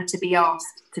do and to be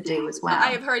asked to do as well. I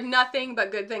have heard nothing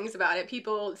but good things about it.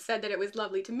 People said that it was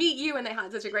lovely to meet you and they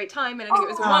had such a great time, and I think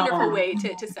it was a wonderful way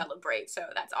to celebrate. So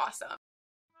that's awesome.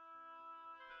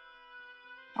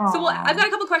 So I've got a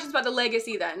couple questions about the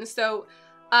legacy then. So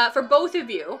for both of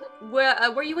you,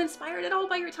 were you inspired at all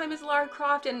by your time as Lara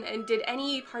Croft, and did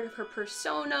any part of her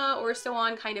persona or so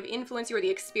on kind of influence you, or the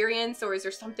experience, or is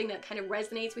there something that kind of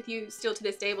resonates with you still to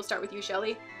this day? We'll start with you,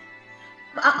 Shelley.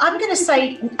 I'm going to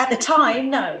say at the time,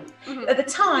 no. At the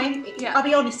time, I'll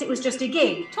be honest, it was just a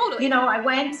gig. Totally. You know, I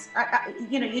went,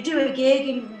 you know, you do a gig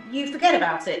and you forget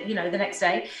about it, you know, the next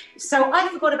day. So I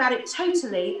forgot about it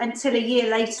totally until a year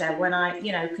later when I,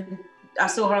 you know, I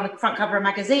saw her on the front cover of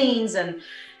magazines, and,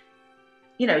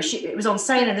 you know, it was on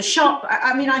sale in the shop.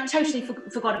 I mean, I totally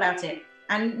forgot about it.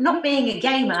 And not being a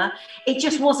gamer, it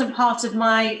just wasn't part of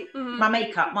my my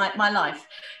makeup, my life.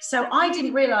 So I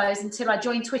didn't realise until I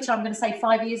joined Twitter, I'm going to say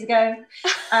 5 years ago,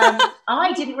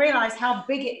 I didn't realise how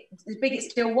big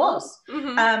it still was.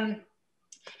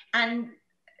 And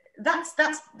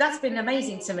that's been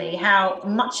amazing to me, how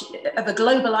much of a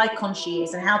global icon she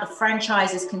is, and how the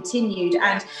franchise has continued,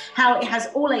 and how it has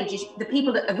all ages, the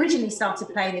people that originally started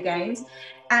playing the games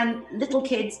and little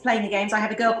kids playing the games. I have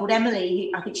a girl called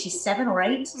Emily, I think she's 7 or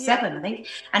 8, 7 I think,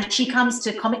 and she comes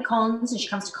to Comic Cons and she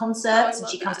comes to concerts and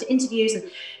she comes to interviews,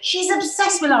 and she's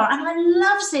obsessed with Lara, and I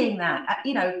love seeing that,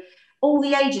 you know, all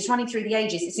the ages, running through the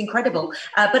ages. It's incredible.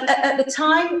 But at the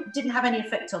time, didn't have any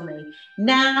effect on me.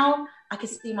 Now I can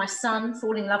see my son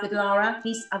fall in love with Lara.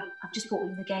 I've just bought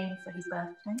him the game for his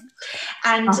birthday,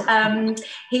 and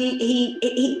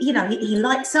he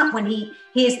lights up when he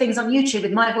hears things on YouTube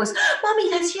with my voice. Mummy,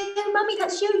 that's you. Mummy,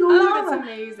 that's you. You're Lara. That's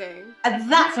amazing.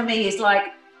 And that for me is like,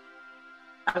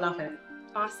 I love it.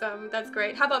 Awesome. That's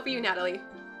great. How about for you, Natalie?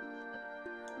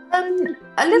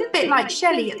 A little bit like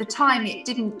Shelley at the time.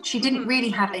 She didn't really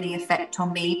have any effect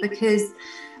on me because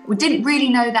we didn't really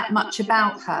know that much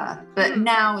about her. But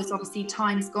now, as obviously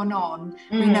time's gone on,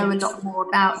 we know a lot more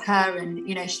about her, and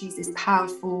you know, she's this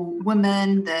powerful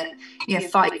woman that, you know,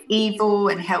 fights evil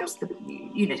and helps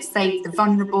save the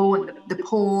vulnerable and the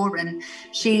poor. And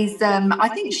she's I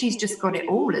think she's just got it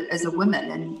all as a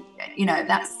woman, and you know,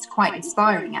 that's quite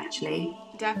inspiring actually.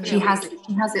 Definitely. She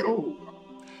has it all.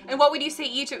 And what would you say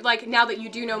like, now that you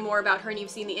do know more about her and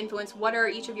you've seen the influence, what are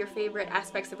each of your favorite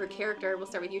aspects of her character? We'll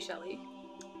start with you, Shelley.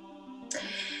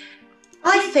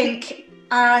 I think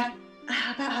about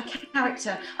her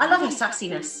character, I love her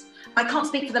sassiness. I can't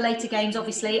speak for the later games,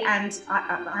 obviously, and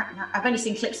I've only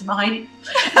seen clips of mine.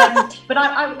 But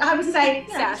I would say,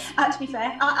 to be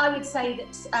fair, I would say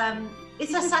that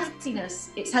it's her sassiness,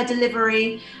 it's her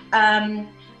delivery.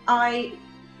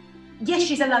 Yes,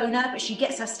 she's a loner, but she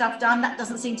gets her stuff done. That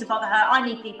doesn't seem to bother her. I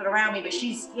need people around me, but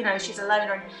she's a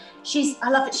loner, and I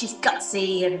love that she's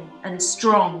gutsy and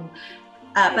strong.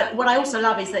 But what I also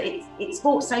love is that it's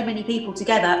brought so many people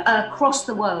together across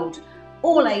the world,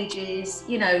 all ages.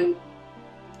 They're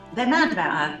mad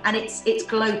about her, and it's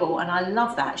global, and I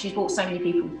love that. She's brought so many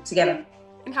people together.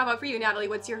 And how about for you, Natalie?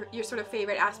 What's your sort of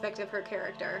favorite aspect of her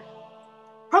character?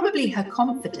 Probably her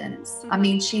confidence. I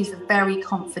mean, she's a very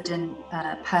confident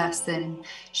person.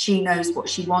 She knows what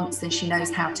she wants and she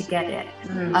knows how to get it.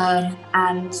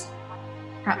 And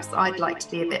perhaps I'd like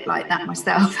to be a bit like that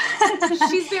myself.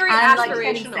 She's very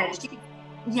aspirational.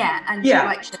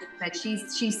 Like Shelley said,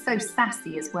 she's so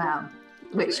sassy as well,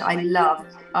 which I love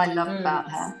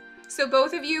about her. So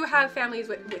both of you have families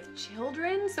with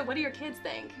children. So what do your kids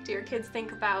think? Do your kids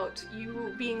think about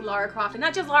you being Lara Croft, and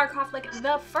not just Lara Croft, like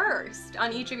the first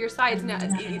on each of your sides? Now,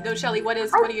 though, Shelley, what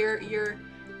do your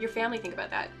family think about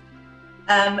that?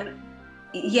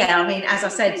 Yeah, I mean, as I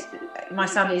said, my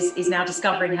son is now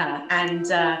discovering her, and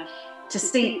to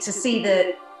see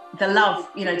the love,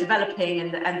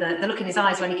 developing, and the look in his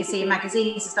eyes when he can see in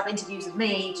magazines and stuff, interviews with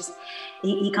me,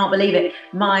 he can't believe it.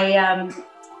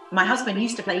 My husband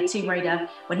used to play Tomb Raider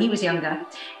when he was younger,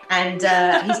 and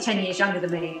he's 10 years younger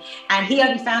than me. And he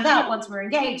only found out once we were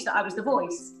engaged that I was the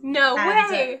voice. No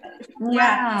way!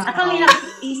 Yeah. And funnily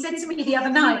enough, he said to me the other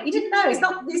night, he didn't know, it's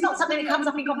not something that comes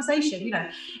up in conversation,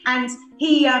 And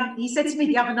he said to me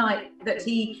the other night that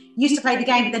he used to play the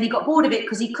game, but then he got bored of it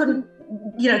because he couldn't,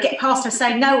 get past her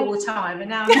saying no all the time. And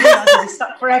now he's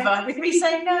stuck forever with me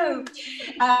saying no.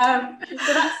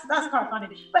 So that's quite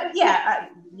funny. But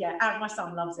my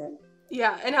son loves it.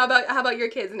 Yeah, and how about your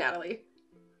kids, Natalie?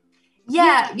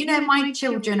 Yeah, my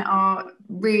children are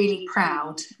really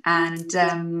proud, and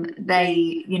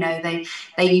they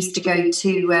used to go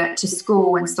to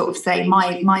school and sort of say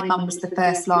my mum was the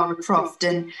first Lara Croft,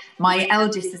 and my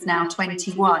eldest is now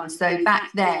 21. So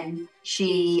back then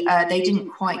they didn't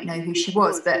quite know who she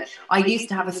was, but I used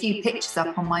to have a few pictures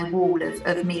up on my wall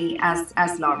of me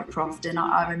as Lara Croft, and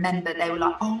I remember they were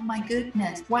like, oh my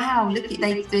goodness, wow, look at,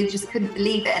 they just couldn't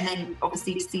believe it. And then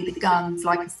obviously to see the guns,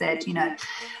 like I said,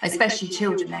 especially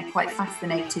children, they're quite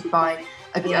fascinated by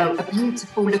a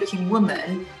beautiful looking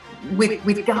woman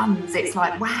with guns. It's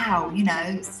like, wow,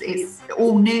 it's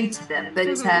all new to them. But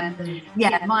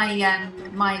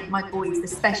my boys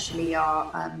especially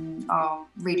are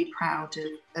really proud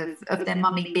of their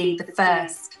mummy being the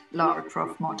first Lara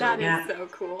Croft model. That is so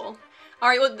cool. All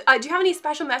right, well, do you have any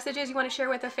special messages you want to share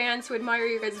with the fans who admire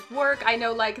your guys' work? I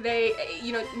know, like,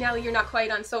 Natalie, you're not quite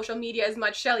on social media as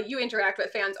much. Shelley, you interact with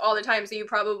fans all the time, so you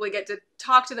probably get to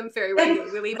talk to them very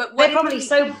regularly. But they're probably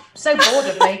so bored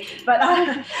of me. But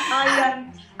I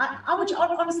would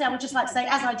just like to say,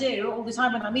 as I do all the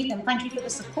time when I meet them, thank you for the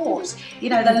support. The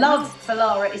love for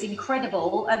Lara is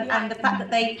incredible, and the fact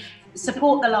that they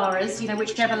support the Laras,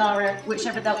 whichever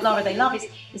Lara they love,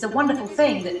 is a wonderful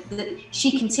thing that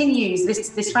she continues,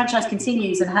 this franchise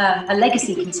continues, and her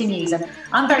legacy continues. And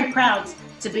I'm very proud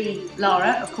to be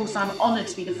Lara. Of course, I'm honoured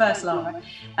to be the first Lara,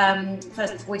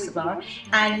 first voice of Lara,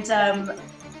 and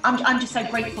I'm just so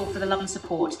grateful for the love and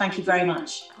support. Thank you very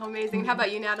much. Amazing. How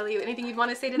about you, Natalie? Anything you'd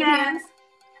want to say to the fans?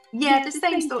 Yeah, the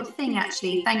same sort of thing,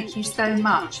 actually. Thank you so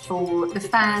much for the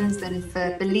fans and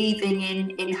for believing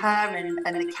in her and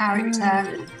the character.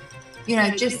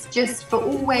 And, just for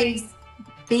always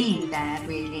being there,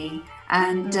 really,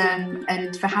 and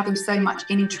for having so much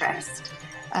interest,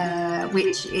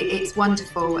 which it's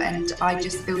wonderful. And I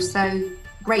just feel so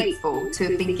grateful to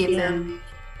have been given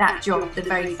that job the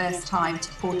very first time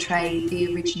to portray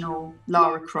the original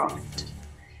Lara Croft.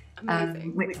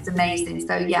 Which is amazing.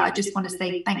 So I just want to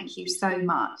say thank you so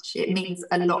much. It means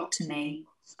a lot to me.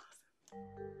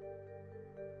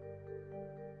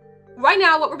 Right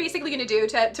now, what we're basically going to do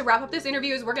to wrap up this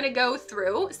interview is we're going to go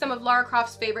through some of Lara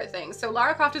Croft's favorite things. So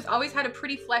Lara Croft has always had a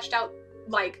pretty fleshed out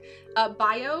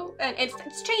bio, and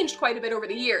it's changed quite a bit over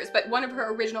the years, but one of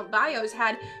her original bios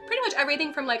had pretty much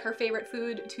everything from like her favorite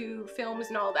food to films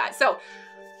and all that. So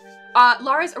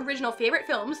Lara's original favorite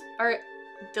films are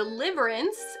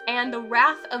Deliverance and The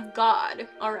Wrath of God.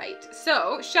 All right,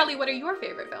 so Shelley, what are your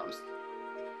favorite films?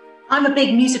 I'm a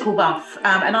big musical buff,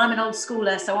 and I'm an old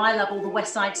schooler, so I love all the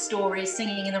West Side Stories,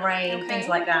 Singing in the Rain, things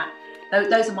like that.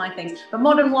 Those are my things. But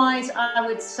modern-wise, I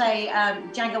would say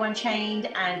Django Unchained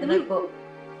and The Notebook.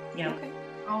 Okay.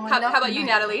 How about you,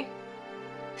 Natalie?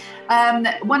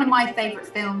 One of my favourite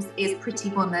films is Pretty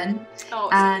Woman, Oh,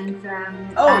 and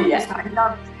yes,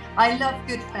 I love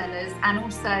Goodfellas, and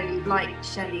also, like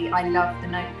Shelley, I love The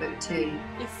Notebook too.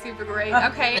 It's super great.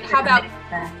 Okay, how about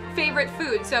favorite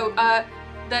food? So,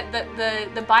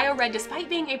 the bio read, despite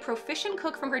being a proficient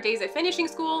cook from her days at finishing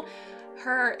school,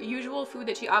 her usual food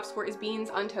that she opts for is beans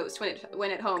on toast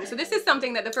when at home. So this is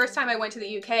something that the first time I went to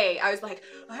the UK, I was like,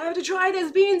 I have to try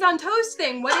this beans on toast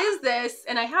thing. What is this?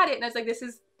 And I had it, and I was like,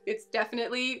 it's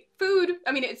definitely food.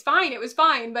 I mean, it's fine. It was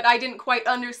fine, but I didn't quite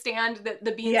understand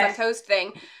the beans on toast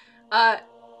thing.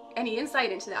 Any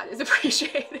insight into that is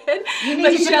appreciated. You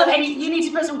need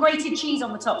to put some grated cheese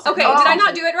on the top. Okay, did I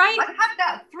not do it right? I've had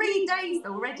that 3 days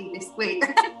already this week.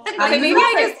 Okay,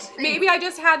 maybe I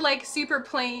just had like super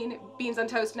plain beans on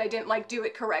toast and I didn't like do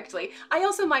it correctly. I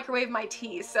also microwave my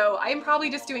tea, so I'm probably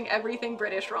just doing everything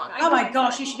British wrong. Oh my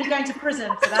gosh, you should be going to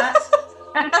prison for that.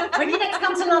 When you next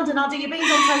come to London, I'll do your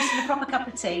beans on toast and a proper cup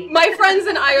of tea. My friends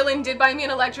in Ireland did buy me an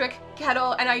electric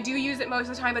kettle, and I do use it most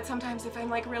of the time, but sometimes if I'm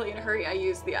like really in a hurry, I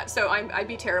use the so I'd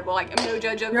be terrible. Like, I'm no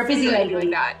judge of You're a busy lady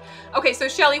like that. Okay, so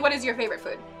Shelley, what is your favorite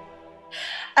food?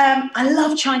 I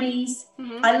love Chinese.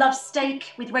 I love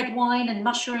steak with red wine and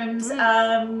mushrooms,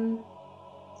 and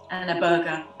a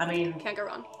burger. I mean, can't go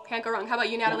wrong. Can't go wrong. How about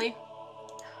you, Natalie?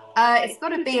 It's got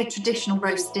to be a traditional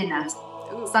roast dinner.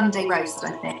 Ooh. Sunday roast,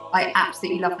 I think. I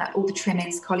absolutely love that. All the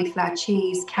trimmings, cauliflower,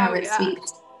 cheese, carrots, sweet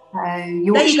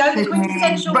potato, there you go, the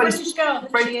quintessential British girl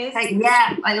that she is.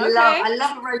 Yeah, I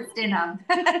love a roast dinner.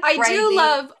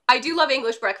 I do love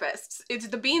English breakfasts. It's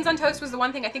the beans on toast was the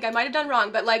one thing I think I might have done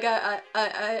wrong, but like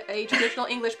a traditional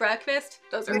English breakfast,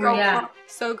 those are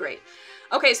so great.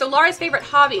 Okay, so Lara's favorite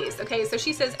hobbies. Okay, so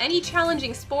she says any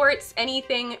challenging sports,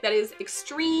 anything that is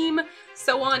extreme,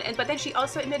 so on. But then she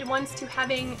also admitted once to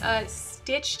having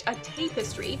stitched a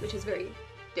tapestry, which is very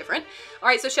different. All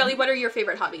right, so Shelley, what are your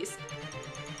favorite hobbies?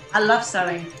 I love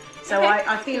sewing. So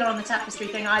I feel her on the tapestry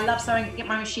thing. I love sewing, get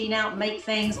my machine out, make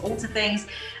things, alter things.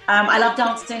 I love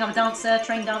dancing. I'm a dancer,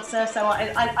 trained dancer. So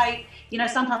I you know,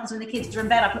 sometimes when the kids are in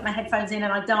bed, I put my headphones in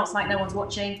and I dance like no one's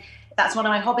watching. That's one of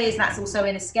my hobbies. That's also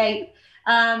an escape.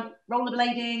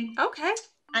 Rollerblading. Okay.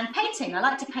 And painting. I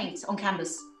like to paint on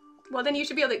canvas. Well, then you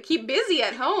should be able to keep busy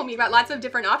at home. You've got lots of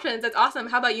different options. That's awesome.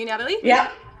 How about you, Natalie?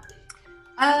 Yeah.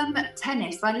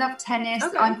 Tennis. I love tennis.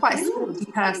 Okay. I'm quite a sporty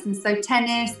person, so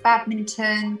tennis,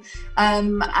 badminton,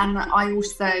 and I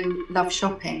also love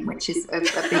shopping, which is a big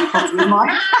hobby of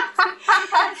mine.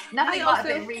 Nothing like a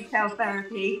bit of retail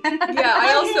therapy. Yeah,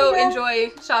 I also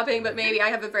enjoy shopping, but maybe I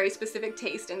have a very specific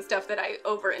taste in stuff that I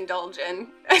overindulge in,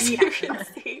 as you can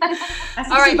see.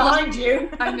 All right, behind you.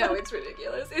 I know, it's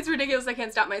ridiculous. It's ridiculous. I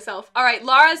can't stop myself. All right,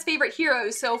 Lara's favorite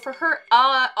heroes. So for her,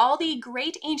 all the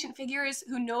great ancient figures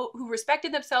who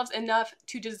respected themselves enough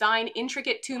to design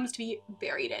intricate tombs to be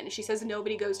buried in. She says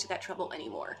nobody goes to that trouble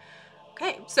anymore.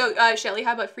 Okay, so Shelley,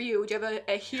 how about for you? Do you have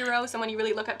a hero, someone you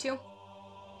really look up to?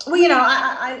 Well, you know,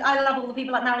 I love all the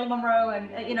people like Marilyn Monroe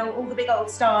and, you know, all the big old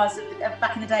stars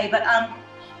back in the day. But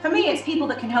for me, it's people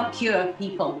that can help cure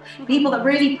people. People that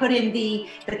really put in the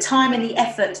time and the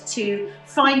effort to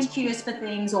find cures for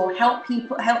things or help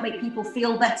make people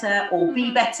feel better or be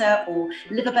better or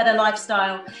live a better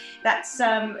lifestyle. That's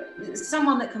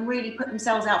someone that can really put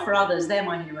themselves out for others. They're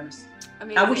my heroes.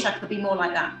 Amazing. I wish I could be more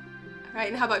like that. All right,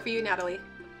 and how about for you, Natalie?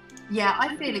 Yeah,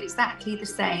 I feel exactly the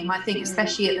same. I think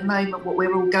especially at the moment, what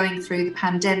we're all going through, the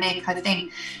pandemic, I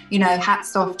think, you know,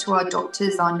 hats off to our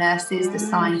doctors, our nurses, the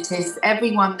scientists,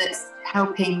 everyone that's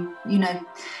helping, you know,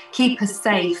 keep us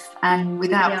safe. And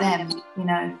without them, you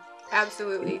know.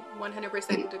 Absolutely.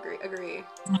 100% agree.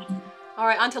 All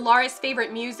right, on to Lara's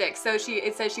favorite music. So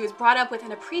it says she was brought up with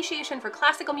an appreciation for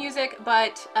classical music,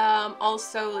 but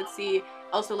also,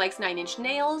 also likes 9 Inch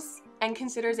Nails, and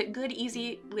considers it good,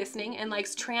 easy listening, and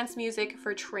likes trance music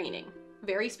for training.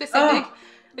 Very specific.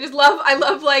 I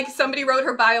love like somebody wrote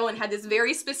her bio and had this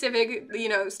very specific, you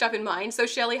know, stuff in mind. So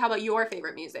Shelley, how about your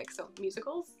favorite music? So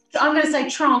musicals? So I'm going to say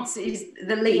trance is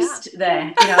the least there.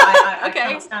 You know, I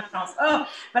can't stand trance.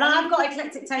 But I've got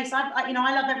eclectic taste. I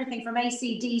love everything from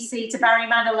AC/DC to Barry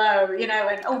Manilow, you know,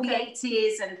 and all the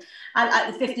 80s and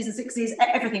the 50s and 60s,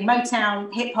 everything,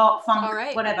 Motown, hip hop,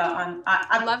 funk, whatever.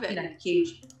 I love it. You know,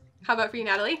 huge. How about for you,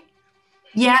 Natalie?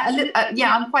 Yeah,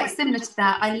 I'm quite similar to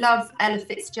that. I love Ella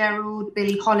Fitzgerald,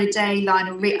 Billie Holiday,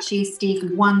 Lionel Richie,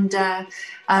 Stevie Wonder,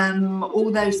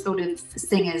 all those sort of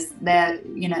singers.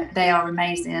 They are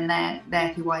amazing, and they're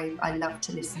who I love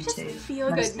to listen to.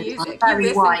 Feel good music.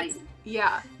 Very white.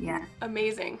 Yeah.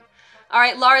 Amazing. All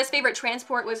right, Lara's favorite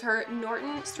transport was her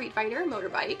Norton Street Fighter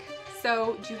motorbike.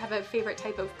 So, do you have a favorite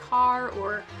type of car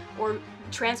or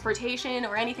transportation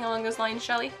or anything along those lines,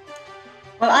 Shelley?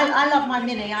 Well, I love my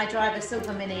Mini. I drive a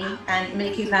silver Mini and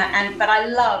Mini Cooper, but I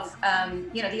love,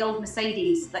 the old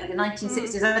Mercedes, like the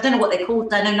 1960s. I don't know what they're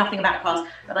called. I know nothing about cars,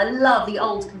 but I love the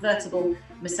old convertible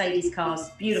Mercedes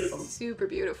cars. Beautiful. Super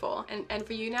beautiful. And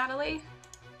for you, Natalie?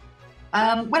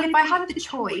 Well, if I had the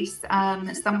choice,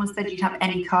 someone said you'd have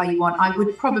any car you want, I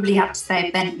would probably have to say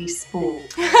a Bentley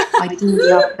Sport. I do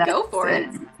love that. Go for it.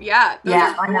 Yeah,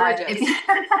 yeah, are gorgeous.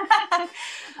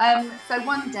 I know. So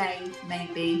one day,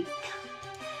 maybe.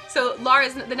 So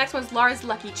the next one's Lara's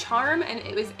lucky charm, and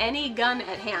it was any gun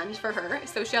at hand for her.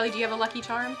 So Shelley, do you have a lucky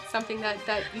charm? Something that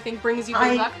you think brings you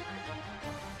good luck?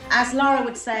 As Lara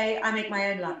would say, I make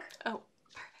my own luck. Oh,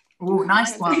 oh,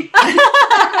 nice one.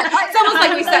 It's almost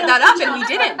like we set that up and we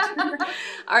didn't.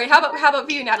 All right, how about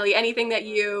for you, Natalie? Anything that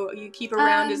you keep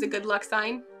around as a good luck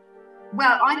sign?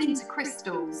 Well, I'm into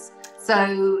crystals.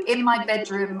 So in my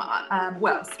bedroom,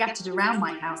 well, scattered around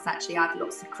my house, actually, I have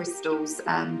lots of crystals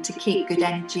to keep good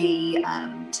energy,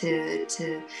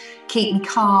 to keep me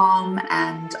calm,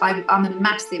 and I'm a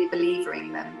massive believer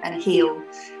in them and heal.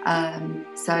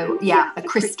 So yeah,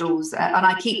 crystals, and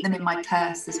I keep them in my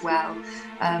purse as well.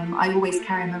 I always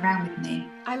carry them around with me.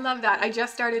 I love that. I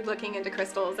just started looking into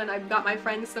crystals, and I've got my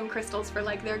friends some crystals for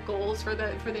like their goals for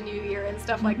the new year and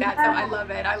stuff like that. So I love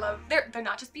it. They're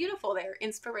not just beautiful, they're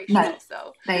inspirational. No,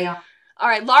 so they are. All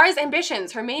right, Lara's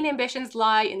ambitions. Her main ambitions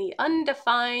lie in the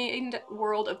undefined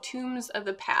world of tombs of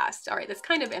the past. All right, that's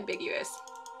kind of ambiguous.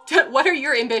 What are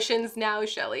your ambitions now,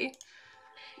 Shelley?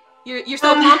 You're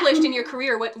so accomplished in your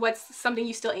career. What's something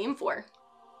you still aim for?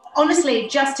 Honestly,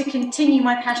 just to continue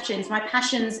my passions. My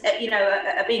passions,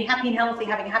 are being happy and healthy,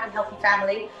 having a happy, healthy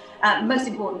family. Most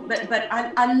important, but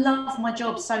I love my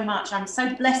job so much. I'm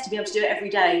so blessed to be able to do it every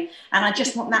day, and I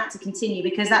just want that to continue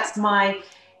because that's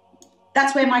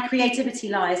where my creativity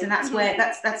lies, and that's where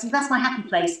that's my happy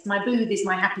place. My booth is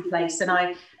my happy place, and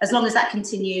as long as that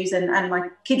continues, and my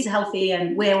kids are healthy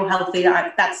and we're all healthy,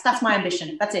 that's my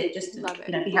ambition. That's it. Just love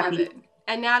it. Be happy. Love it.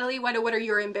 And Natalie, what are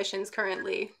your ambitions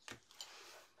currently?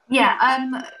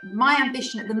 Yeah, my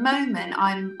ambition at the moment,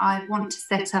 I want to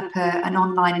set up an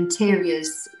online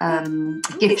interiors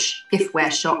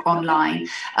giftware shop online.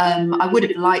 I would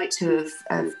have liked to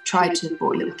have tried to have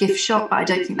bought a little gift shop, but I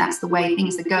don't think that's the way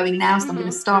things are going now. So I'm going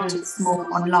to start it small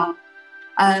online.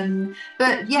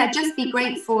 But yeah, just be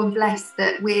grateful and blessed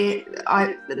that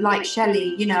like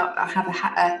Shelley, I have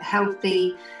a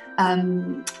healthy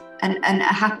and a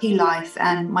happy life,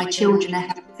 and my children are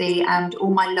healthy, and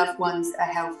all my loved ones are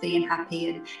healthy and happy,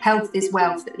 and health is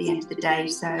wealth at the end of the day.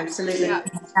 So absolutely,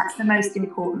 that's the most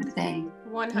important thing.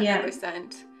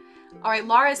 100%. All right,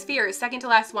 Lara's fears, second to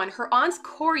last one. Her aunt's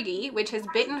corgi, which has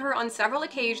bitten her on several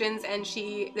occasions, and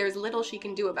there's little she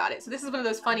can do about it. So this is one of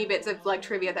those funny bits of like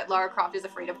trivia that Lara Croft is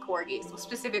afraid of corgis, so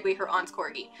specifically her aunt's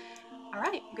corgi. All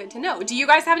right, good to know. Do you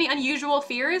guys have any unusual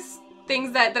fears?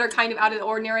 Things that are kind of out of the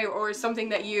ordinary, or something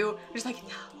that you are just like,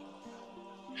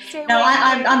 no. No,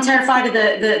 I'm terrified of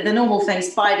the normal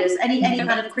things, spiders, any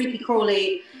kind of creepy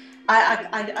crawly.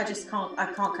 I just can't. I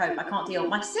can't cope. I can't deal.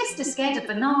 My sister's scared of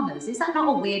bananas. Is that not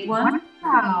a weird one?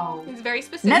 Wow. It's very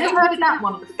specific. Never heard of that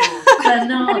one before.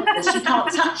 Bananas. She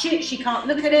can't touch it. She can't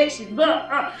look at it. She's. Did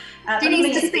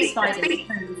you see the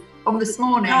speakmans on this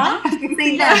morning? Huh? Have you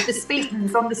seen them? The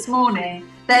speakmans on this morning.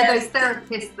 They're those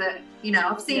therapists that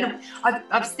I've seen. Yeah.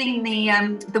 I've seen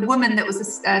the woman that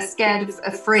was scared of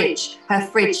a fridge. Her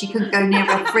fridge. She couldn't go near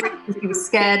her fridge because she was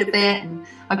scared of it. And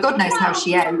God knows how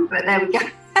she ate. But there we go.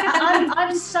 I'm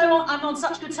on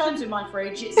such good terms with my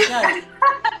fridge. It's great.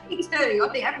 Me too. I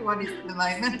think everyone is at the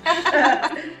moment.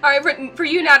 All right, for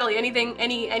you, Natalie,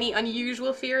 any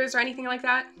unusual fears or anything like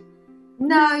that?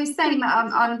 No, same.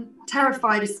 I'm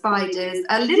terrified of spiders.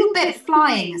 A little bit of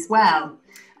flying as well.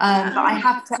 But I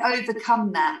have to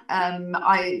overcome that.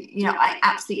 I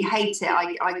absolutely hate it.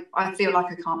 I feel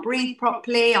like I can't breathe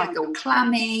properly. I feel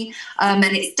clammy, and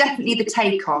it's definitely the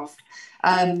takeoff.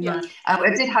 I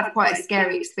did have quite a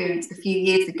scary experience a few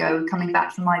years ago coming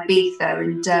back from Ibiza,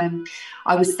 and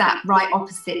I was sat right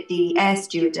opposite the air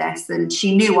stewardess, and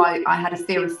she knew I had a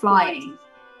fear of flying.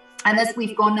 And as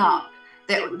we've gone up,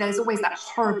 there's always that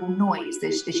horrible noise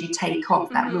as you take off,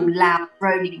 that real loud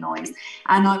groaning noise.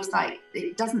 And I was like,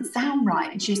 it doesn't sound right.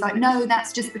 And she was like, no,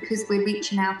 that's just because we're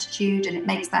reaching altitude and it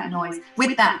makes that noise.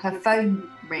 With that, her phone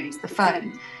rings, the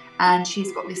phone, and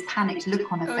she's got this panicked look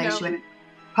on her face. No. She went,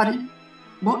 pardon?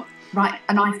 What? Right.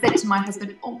 And I said to my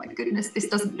husband, oh my goodness, this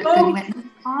doesn't look good. He went,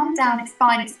 calm down, it's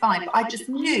fine. But I just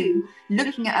knew,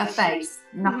 looking at her face,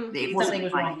 nothing, it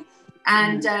wasn't right.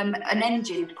 And an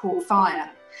engine caught fire.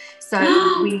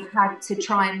 So we had to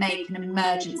try and make an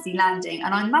emergency landing.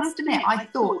 And I must admit, I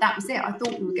thought that was it. I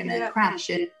thought we were going to crash.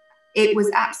 And it was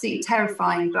absolutely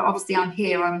terrifying. But obviously I'm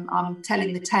here, I'm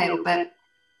telling the tale. But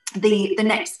the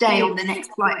next day, on the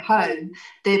next flight home,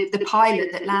 the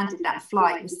pilot that landed that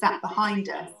flight was sat behind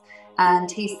us,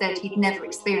 and he said he'd never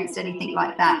experienced anything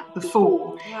like that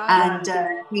before. Wow. And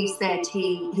he said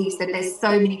there's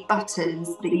so many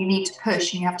buttons that you need to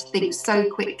push, and you have to think so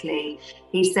quickly.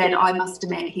 He said, I must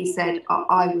admit, he said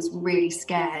I was really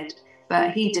scared,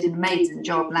 but he did an amazing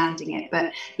job landing it.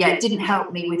 But yeah, it didn't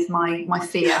help me with my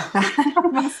fear. I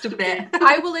must admit.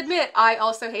 I will admit, I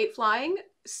also hate flying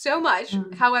so much.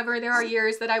 However, there are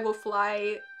years that I will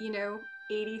fly,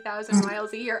 80,000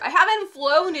 miles a year. I haven't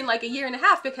flown in like a year and a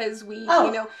half because we,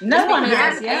 no one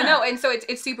has, I know, and so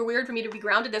it's super weird for me to be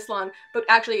grounded this long. But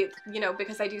actually,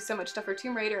 because I do so much stuff for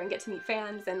Tomb Raider and get to meet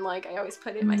fans, and like I always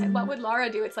put it in my head, what would Lara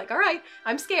do? It's like, all right,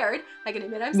 I'm scared. I can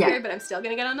admit I'm scared, but I'm still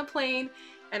gonna get on the plane.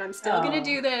 And I'm still gonna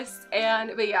do this,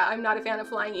 but yeah, I'm not a fan of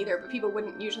flying either. But people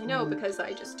wouldn't usually know because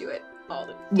I just do it all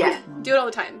the do it all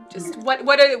the time. Just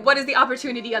what is the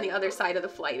opportunity on the other side of the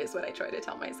flight is what I try to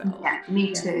tell myself. Yeah,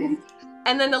 me too.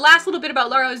 And then the last little bit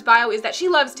about Lara's bio is that she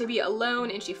loves to be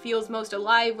alone and she feels most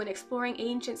alive when exploring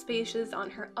ancient spaces on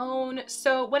her own.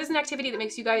 So, what is an activity that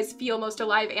makes you guys feel most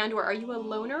alive, and/or are you a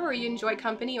loner, or you enjoy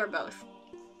company, or both?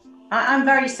 I'm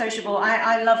very sociable.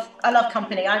 I love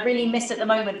company. I really miss at the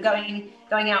moment going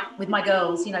out with my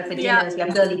girls, for dinners. Yeah. We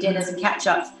have girly dinners and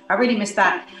catch-ups. I really miss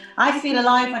that. I feel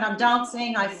alive when I'm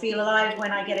dancing. I feel alive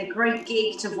when I get a great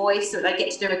gig to voice, so that I get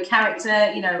to do a character,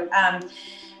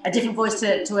 a different voice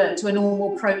to a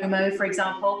normal promo, for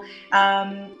example.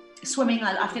 Swimming,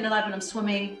 I feel alive when I'm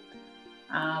swimming.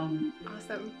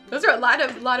 Awesome. Those are a lot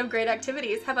of great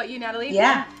activities. How about you, Natalie?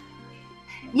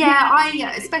 Yeah,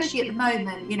 I especially at the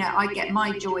moment, I get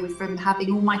my joy from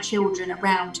having all my children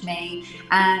around me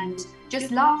and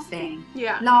just laughing.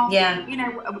 Laughing. Yeah.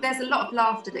 There's a lot of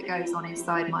laughter that goes on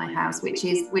inside my house, which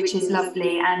is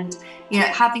lovely, and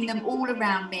having them all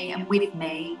around me and with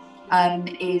me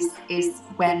is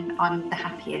when I'm the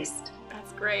happiest.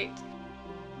 That's great.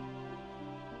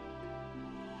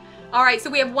 All right, so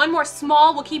we have one more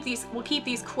small. We'll keep these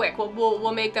quick.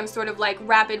 We'll make them sort of like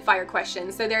rapid fire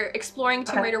questions. So they're exploring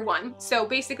Tomb Raider 1. So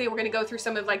basically, we're going to go through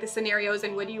some of like the scenarios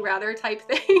and would you rather type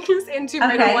things in Tomb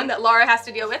Raider 1 that Lara has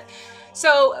to deal with.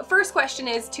 So first question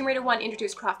is, Tomb Raider 1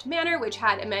 introduced Croft Manor, which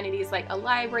had amenities like a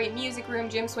library, music room,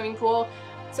 gym, swimming pool.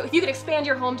 So if you could expand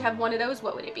your home to have one of those,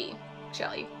 what would it be,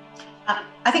 Shelley?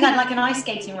 I think I'd like an ice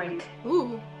skating rink.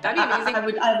 Ooh, that'd be amazing. I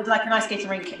would like an ice skating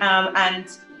rink, and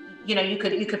you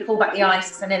could pull back the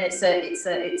ice, and then it's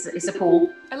a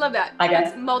pool. I love that. I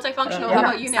guess. It's multifunctional. How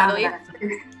about you, Natalie?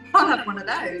 I'll have one of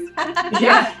those.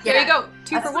 There you go.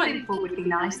 2 for 1. Swimming pool would be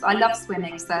nice. I love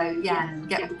swimming, so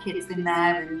get all the kids in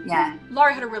there, and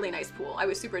Lara had a really nice pool. I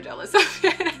was super jealous of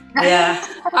it. Yeah.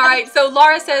 All right. So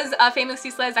Lara says,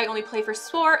 famously says, I only play for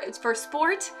sport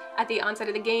at the onset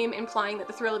of the game, implying that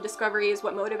the thrill of discovery is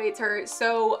what motivates her.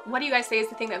 So what do you guys say is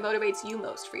the thing that motivates you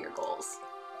most for your goals?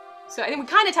 So I think we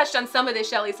kind of touched on some of this,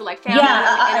 Shelley. So like family,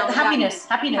 happiness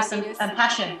and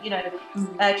passion.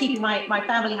 Keeping my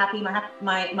family happy,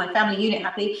 my family unit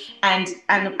happy, and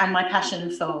my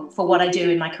passion for what I do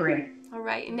in my career. All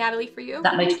right, and Natalie, for you?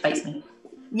 That motivates me.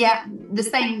 Yeah, the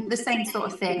same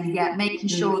sort of thing. Yeah, making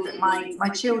sure that my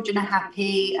children are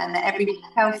happy and that everyone's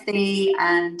healthy,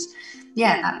 and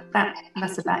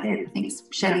that's about it. I think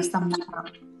Shelley summed that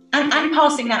up. And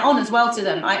passing that on as well to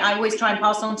them. I always try and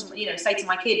pass on to, say to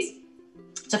my kids,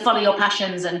 to follow your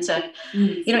passions and to,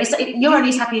 you're only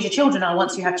as happy as your children are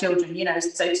once you have children,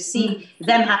 so to see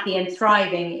them happy and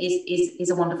thriving is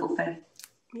a wonderful thing.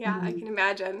 Yeah, I can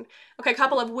imagine. Okay, a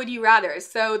couple of would you rathers.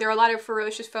 So there are a lot of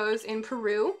ferocious foes in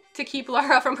Peru to keep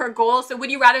Lara from her goal. So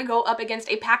would you rather go up against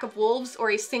a pack of wolves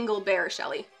or a single bear,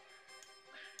 Shelley?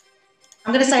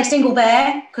 I'm going to say a single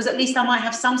bear, because at least I might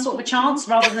have some sort of a chance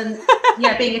rather than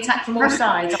being attacked from all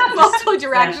sides.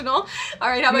 Multi-directional. All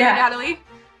right, how about you, Natalie?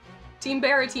 Team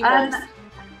bear or team wolves?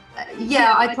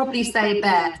 I'd probably say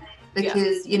bear,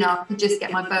 because I could just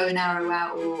get my bow and arrow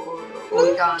out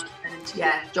or gun,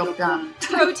 and job done.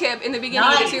 Pro tip: in the beginning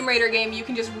of the Tomb Raider game, you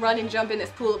can just run and jump in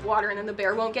this pool of water, and then the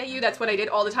bear won't get you. That's what I did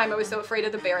all the time. I was so afraid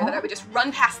of the bear that I would just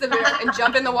run past the bear and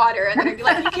jump in the water, and then I'd be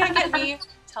like, "You can't get me."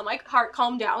 Tell my heart,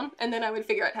 calm down, and then I would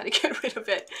figure out how to get rid of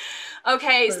it.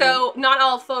 Okay, so not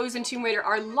all foes in Tomb Raider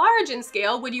are large in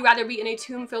scale. Would you rather be in a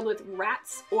tomb filled with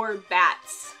rats or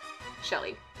bats,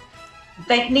 Shelley?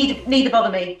 They neither bother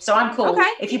me, so I'm cool. Okay.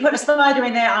 If you put a spider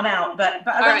in there, I'm out. But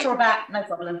a rat or a bat, no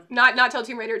problem. Not till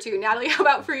Tomb Raider 2. Natalie, how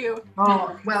about for you?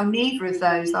 Oh, well, neither of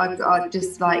those. I'd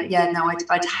just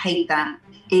I'd hate that.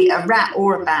 A rat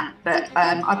or a bat, but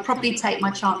I'd probably take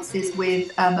my chances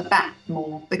with a bat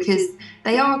more, because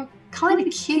they are kind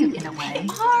of cute in a way.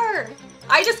 They are.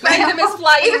 I describe them as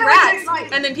flying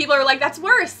rats, and then people are like, "That's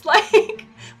worse." Like,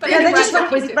 but yeah, they're just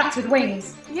rats with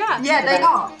wings. Yeah. Yeah, they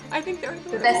are. I think they're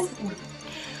the best.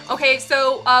 Okay,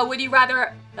 so would you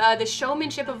rather the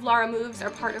showmanship of Lara moves are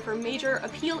part of her major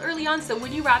appeal early on? So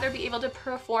would you rather be able to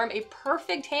perform a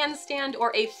perfect handstand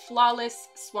or a flawless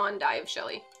swan dive,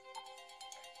 Shelley?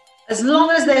 As long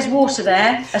as there's water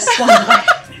there, a swan dive.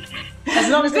 As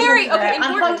long as there's water there. Important.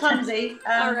 I'm quite clumsy.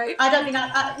 All right. I don't think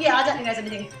I don't think there's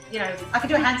anything. You know, I could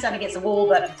do a handstand against a wall,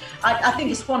 but I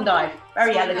think a swan dive,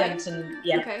 very elegant and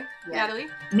yeah. Okay, yeah. Natalie.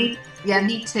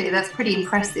 Me too. That's pretty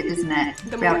impressive, isn't it?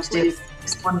 The be able to do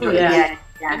swan dive. Yeah.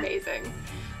 Amazing.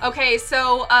 Okay,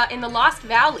 so in the Lost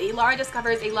Valley, Lara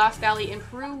discovers a Lost Valley in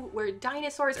Peru where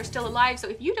dinosaurs are still alive. So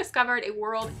if you discovered a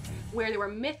world where there were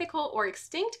mythical or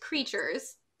extinct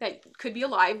creatures that could be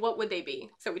alive, what would they be?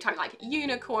 So we talk like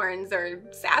unicorns or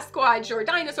Sasquatch or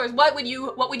dinosaurs. What would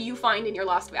you find in your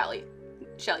Lost Valley?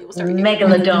 Shelley, we'll start with you.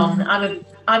 Megalodon.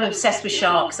 I'm obsessed with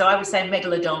sharks, so I would say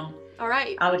megalodon. All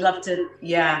right. I would love to,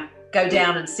 go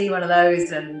down and see one of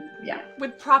those, and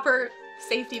with proper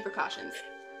safety precautions.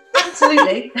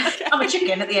 Absolutely. Okay. I'm a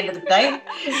chicken at the end of the day.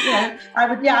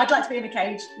 I'd like to be in a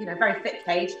cage, very thick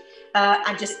cage,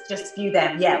 and just view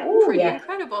them. Yeah. Ooh, pretty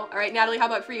incredible. All right, Natalie, how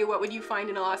about for you? What would you find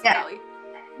in a Lost Valley?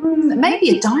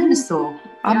 Maybe a dinosaur.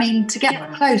 I mean, to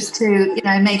get close to,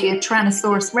 maybe a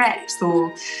Tyrannosaurus Rex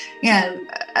or,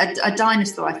 a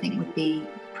dinosaur, I think would be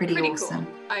pretty awesome.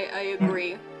 Cool. I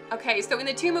agree. Okay, so in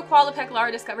the tomb of Qualopec,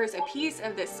 Lara discovers a piece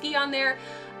of the scion there.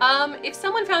 If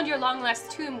someone found your long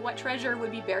lost tomb, what treasure would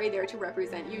be buried there to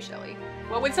represent you, Shelley?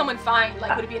 What would someone find?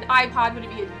 Like, would it be an iPod? Would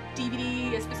it be a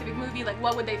DVD, a specific movie? Like,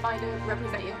 what would they find to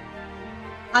represent you?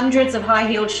 Hundreds of high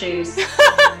heel shoes.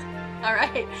 All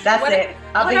right. That's it.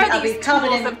 I'll be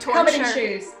covered in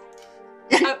shoes.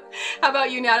 How about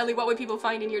you, Natalie? What would people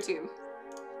find in your tomb?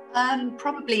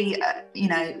 Probably,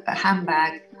 a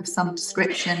handbag of some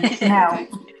description. Chanel.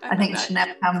 I think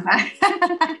Chanel handbag.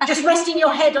 Just resting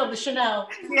your head on the Chanel.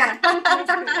 Yeah.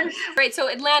 Right, so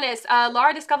Atlantis.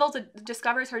 Lara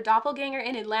discovers her doppelganger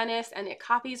in Atlantis, and it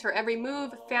copies her every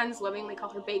move. Fans lovingly call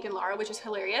her Bacon Lara, which is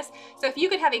hilarious. So if you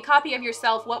could have a copy of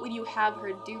yourself, what would you have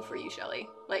her do for you, Shelley?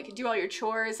 Like, do all your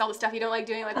chores, all the stuff you don't like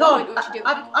doing? Like, what would you do?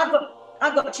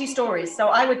 I've got 2 stories, so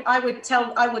I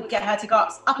would get her to go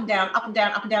up and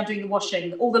down, doing the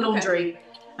washing, all the laundry. Okay.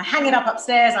 I hang it up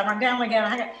upstairs. I run down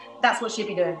again. That's what she'd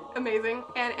be doing. Amazing.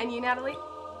 And you, Natalie?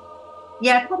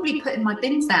 Yeah, probably putting my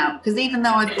bins out, because even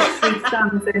though I've got 3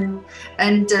 sons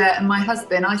and my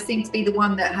husband, I seem to be the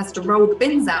one that has to roll the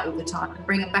bins out all the time and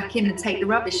bring them back in and take the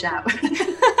rubbish out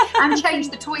and change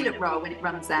the toilet roll when it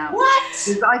runs out. What?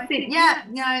 Because I think,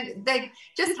 they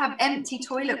just have empty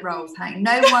toilet rolls hanging.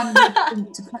 No one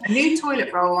to put a new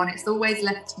toilet roll on. It's always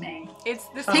left to me. It's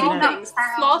the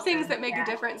small things that make a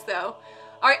difference, though.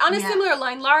 All right, on a similar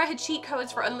line, Lara had cheat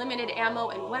codes for unlimited ammo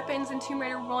and weapons in Tomb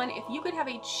Raider 1. If you could have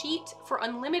a cheat for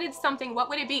unlimited something, what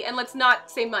would it be? And let's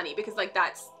not say money, because like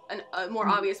that's a more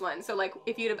obvious one. So like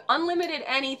if you'd have unlimited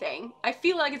anything, I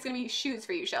feel like it's going to be shoes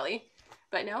for you, Shelley.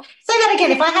 But no? Say that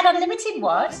again. If I had unlimited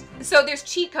what? So there's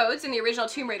cheat codes in the original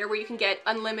Tomb Raider where you can get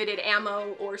unlimited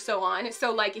ammo or so on.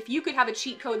 So like if you could have a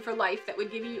cheat code for life that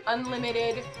would give you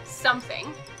unlimited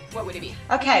something, what would it be?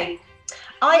 Okay.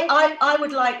 I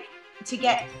would like to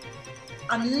get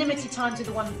unlimited time to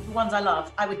the ones I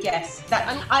love. I would guess that.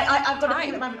 I've got a thing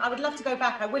at the moment. I would love to go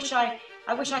back. I wish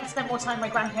I'd spent more time with my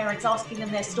grandparents, asking them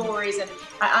their stories, and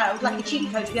I would like a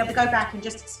cheat code to be able to go back and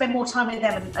just spend more time with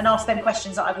them and ask them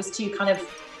questions that I was too kind of,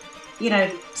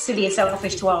 silly and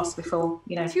selfish to ask before.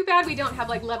 Too bad we don't have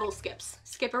like level skips.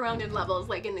 Skip around in levels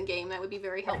like in the game. That would be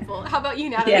very helpful. How about you,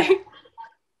 Natalie?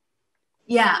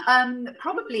 Yeah,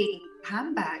 probably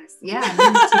handbags. Yeah,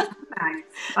 handbags.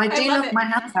 I do love my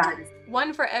handbags.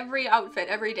 One for every outfit,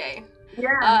 every day.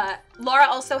 Yeah. Lara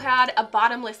also had a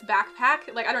bottomless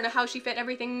backpack. Like, I don't know how she fit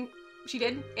everything she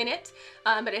did in it,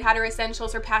 but it had her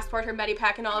essentials, her passport, her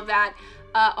medipack, and all of that,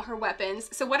 her weapons.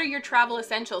 So what are your travel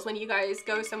essentials when you guys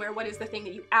go somewhere? What is the thing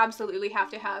that you absolutely have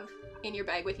to have in your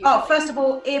bag with you? Oh, first of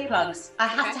all, earplugs. I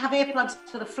have to have earplugs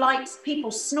for the flights,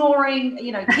 people snoring,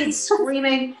 kids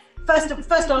screaming.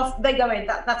 First off, they go in.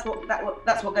 That's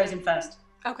what goes in first.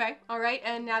 Okay, all right.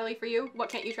 And Natalie, for you, what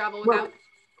can't you travel without?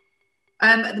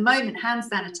 At the moment, hand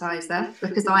sanitizer,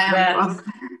 because I'm a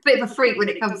bit of a freak when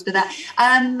it comes to that.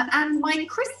 And my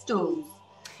crystals.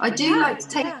 I do like to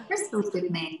take crystals with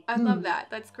me. I love that.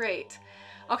 That's great.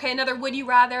 Okay, another would you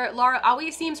rather. Lara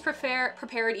always seems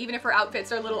prepared, even if her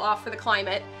outfits are a little off for the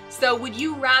climate. So would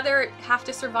you rather have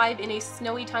to survive in a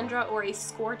snowy tundra or a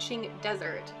scorching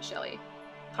desert, Shelley?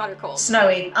 Hot or cold?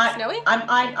 Snowy. Snowy?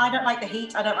 I don't like the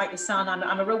heat. I don't like the sun.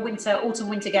 I'm a real autumn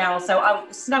winter gal. So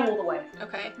snow all the way.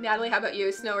 Okay, Natalie, how about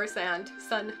you? Snow or sand?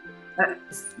 Sun?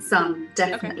 Sun,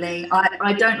 definitely. Okay.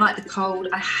 I don't like the cold.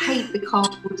 I hate the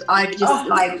cold. I just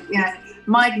like, you know,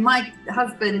 my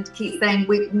husband keeps saying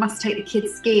we must take the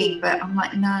kids skiing, but I'm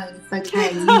like, no, it's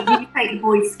okay. You take the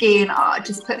boys skiing.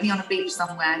 Just put me on a beach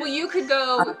somewhere. Well, you could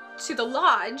go to the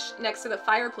lodge next to the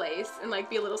fireplace and like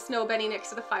be a little snow bunny next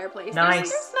to the fireplace.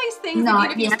 Nice. There's nice things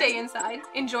if you stay inside.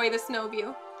 Enjoy the snow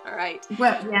view. All right.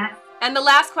 Well, yeah. And the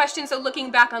last question, so looking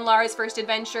back on Lara's first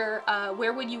adventure,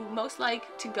 where would you most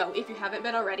like to go, if you haven't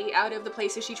been already, out of the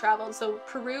places she traveled? So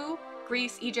Peru,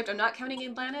 Greece, Egypt. I'm not counting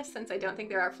Atlantis, since I don't think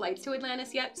there are flights to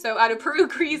Atlantis yet. So out of Peru,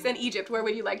 Greece, and Egypt, where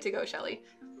would you like to go, Shelley?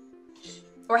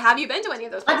 Or have you been to any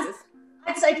of those places?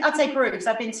 I'd say Peru, because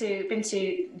I've been to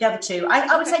the other two.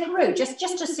 I would say Peru, just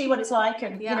to see what it's like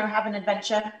and, you know, have an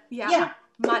adventure. Yeah.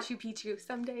 Machu Picchu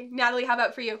someday. Natalie, how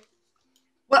about for you?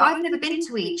 Well, I've never been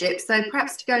to Egypt, so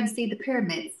perhaps to go and see the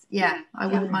pyramids. Yeah, I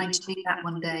wouldn't mind to do that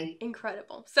one day.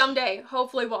 Incredible. Someday,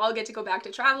 hopefully we'll all get to go back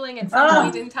to traveling at some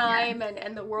point in time,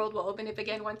 and the world will open up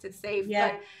again once it's safe.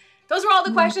 Yeah. But those were all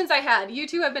the questions I had. You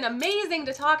two have been amazing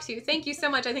to talk to. Thank you so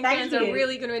much. I think fans are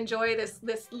really going to enjoy this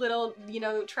little, you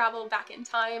know, travel back in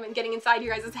time and getting inside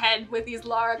your guys' head with these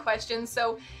Lara questions.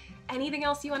 So anything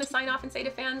else you want to sign off and say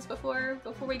to fans before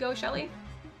we go, Shelley?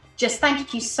 Just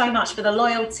thank you so much for the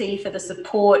loyalty, for the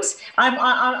support.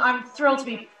 I'm thrilled to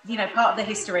be, you know, part of the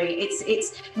history.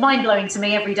 It's mind blowing to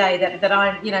me every day that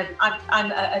I'm, you know,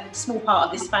 I'm a small part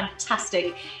of this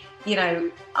fantastic, you know,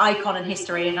 icon and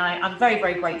history, and I'm very,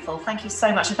 very grateful. Thank you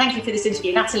so much, and thank you for this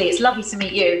interview, Natalie. It's lovely to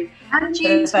meet you. And you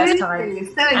for the first time.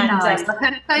 So nice. I've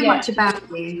heard so much about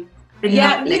you.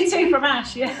 Yeah, you too from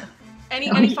Ash. Yeah.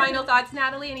 Any final thoughts,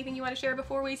 Natalie? Anything you want to share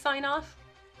before we sign off?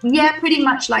 Yeah, pretty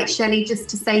much like Shelley, just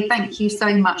to say thank you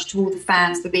so much to all the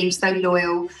fans for being so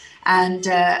loyal and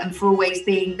for always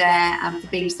being there and for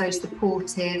being so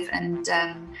supportive and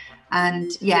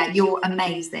yeah, you're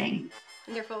amazing.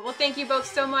 Wonderful. Well, thank you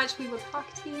both so much. We will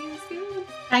talk to you soon.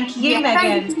 Thank you,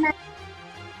 Megan. Thank you.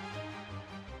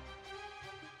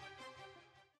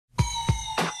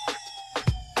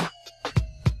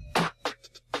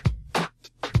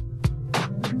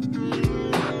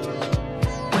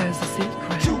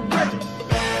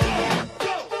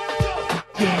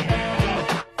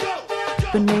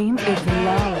 The name is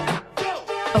Lara,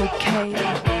 okay?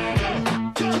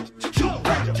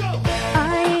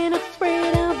 I ain't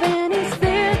afraid of any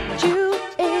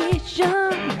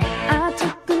situation. I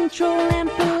took control and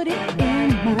put it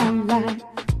in my life.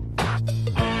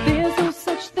 There's no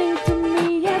such thing to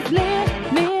me as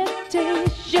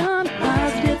limitation.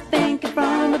 Positive thinking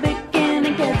from the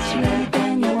beginning gets you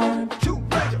anything you want.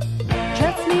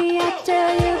 Trust me, I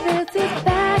tell you, this is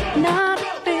fact, not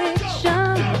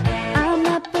fiction. I'm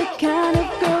not the kind of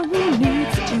girl who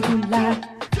needs to lie.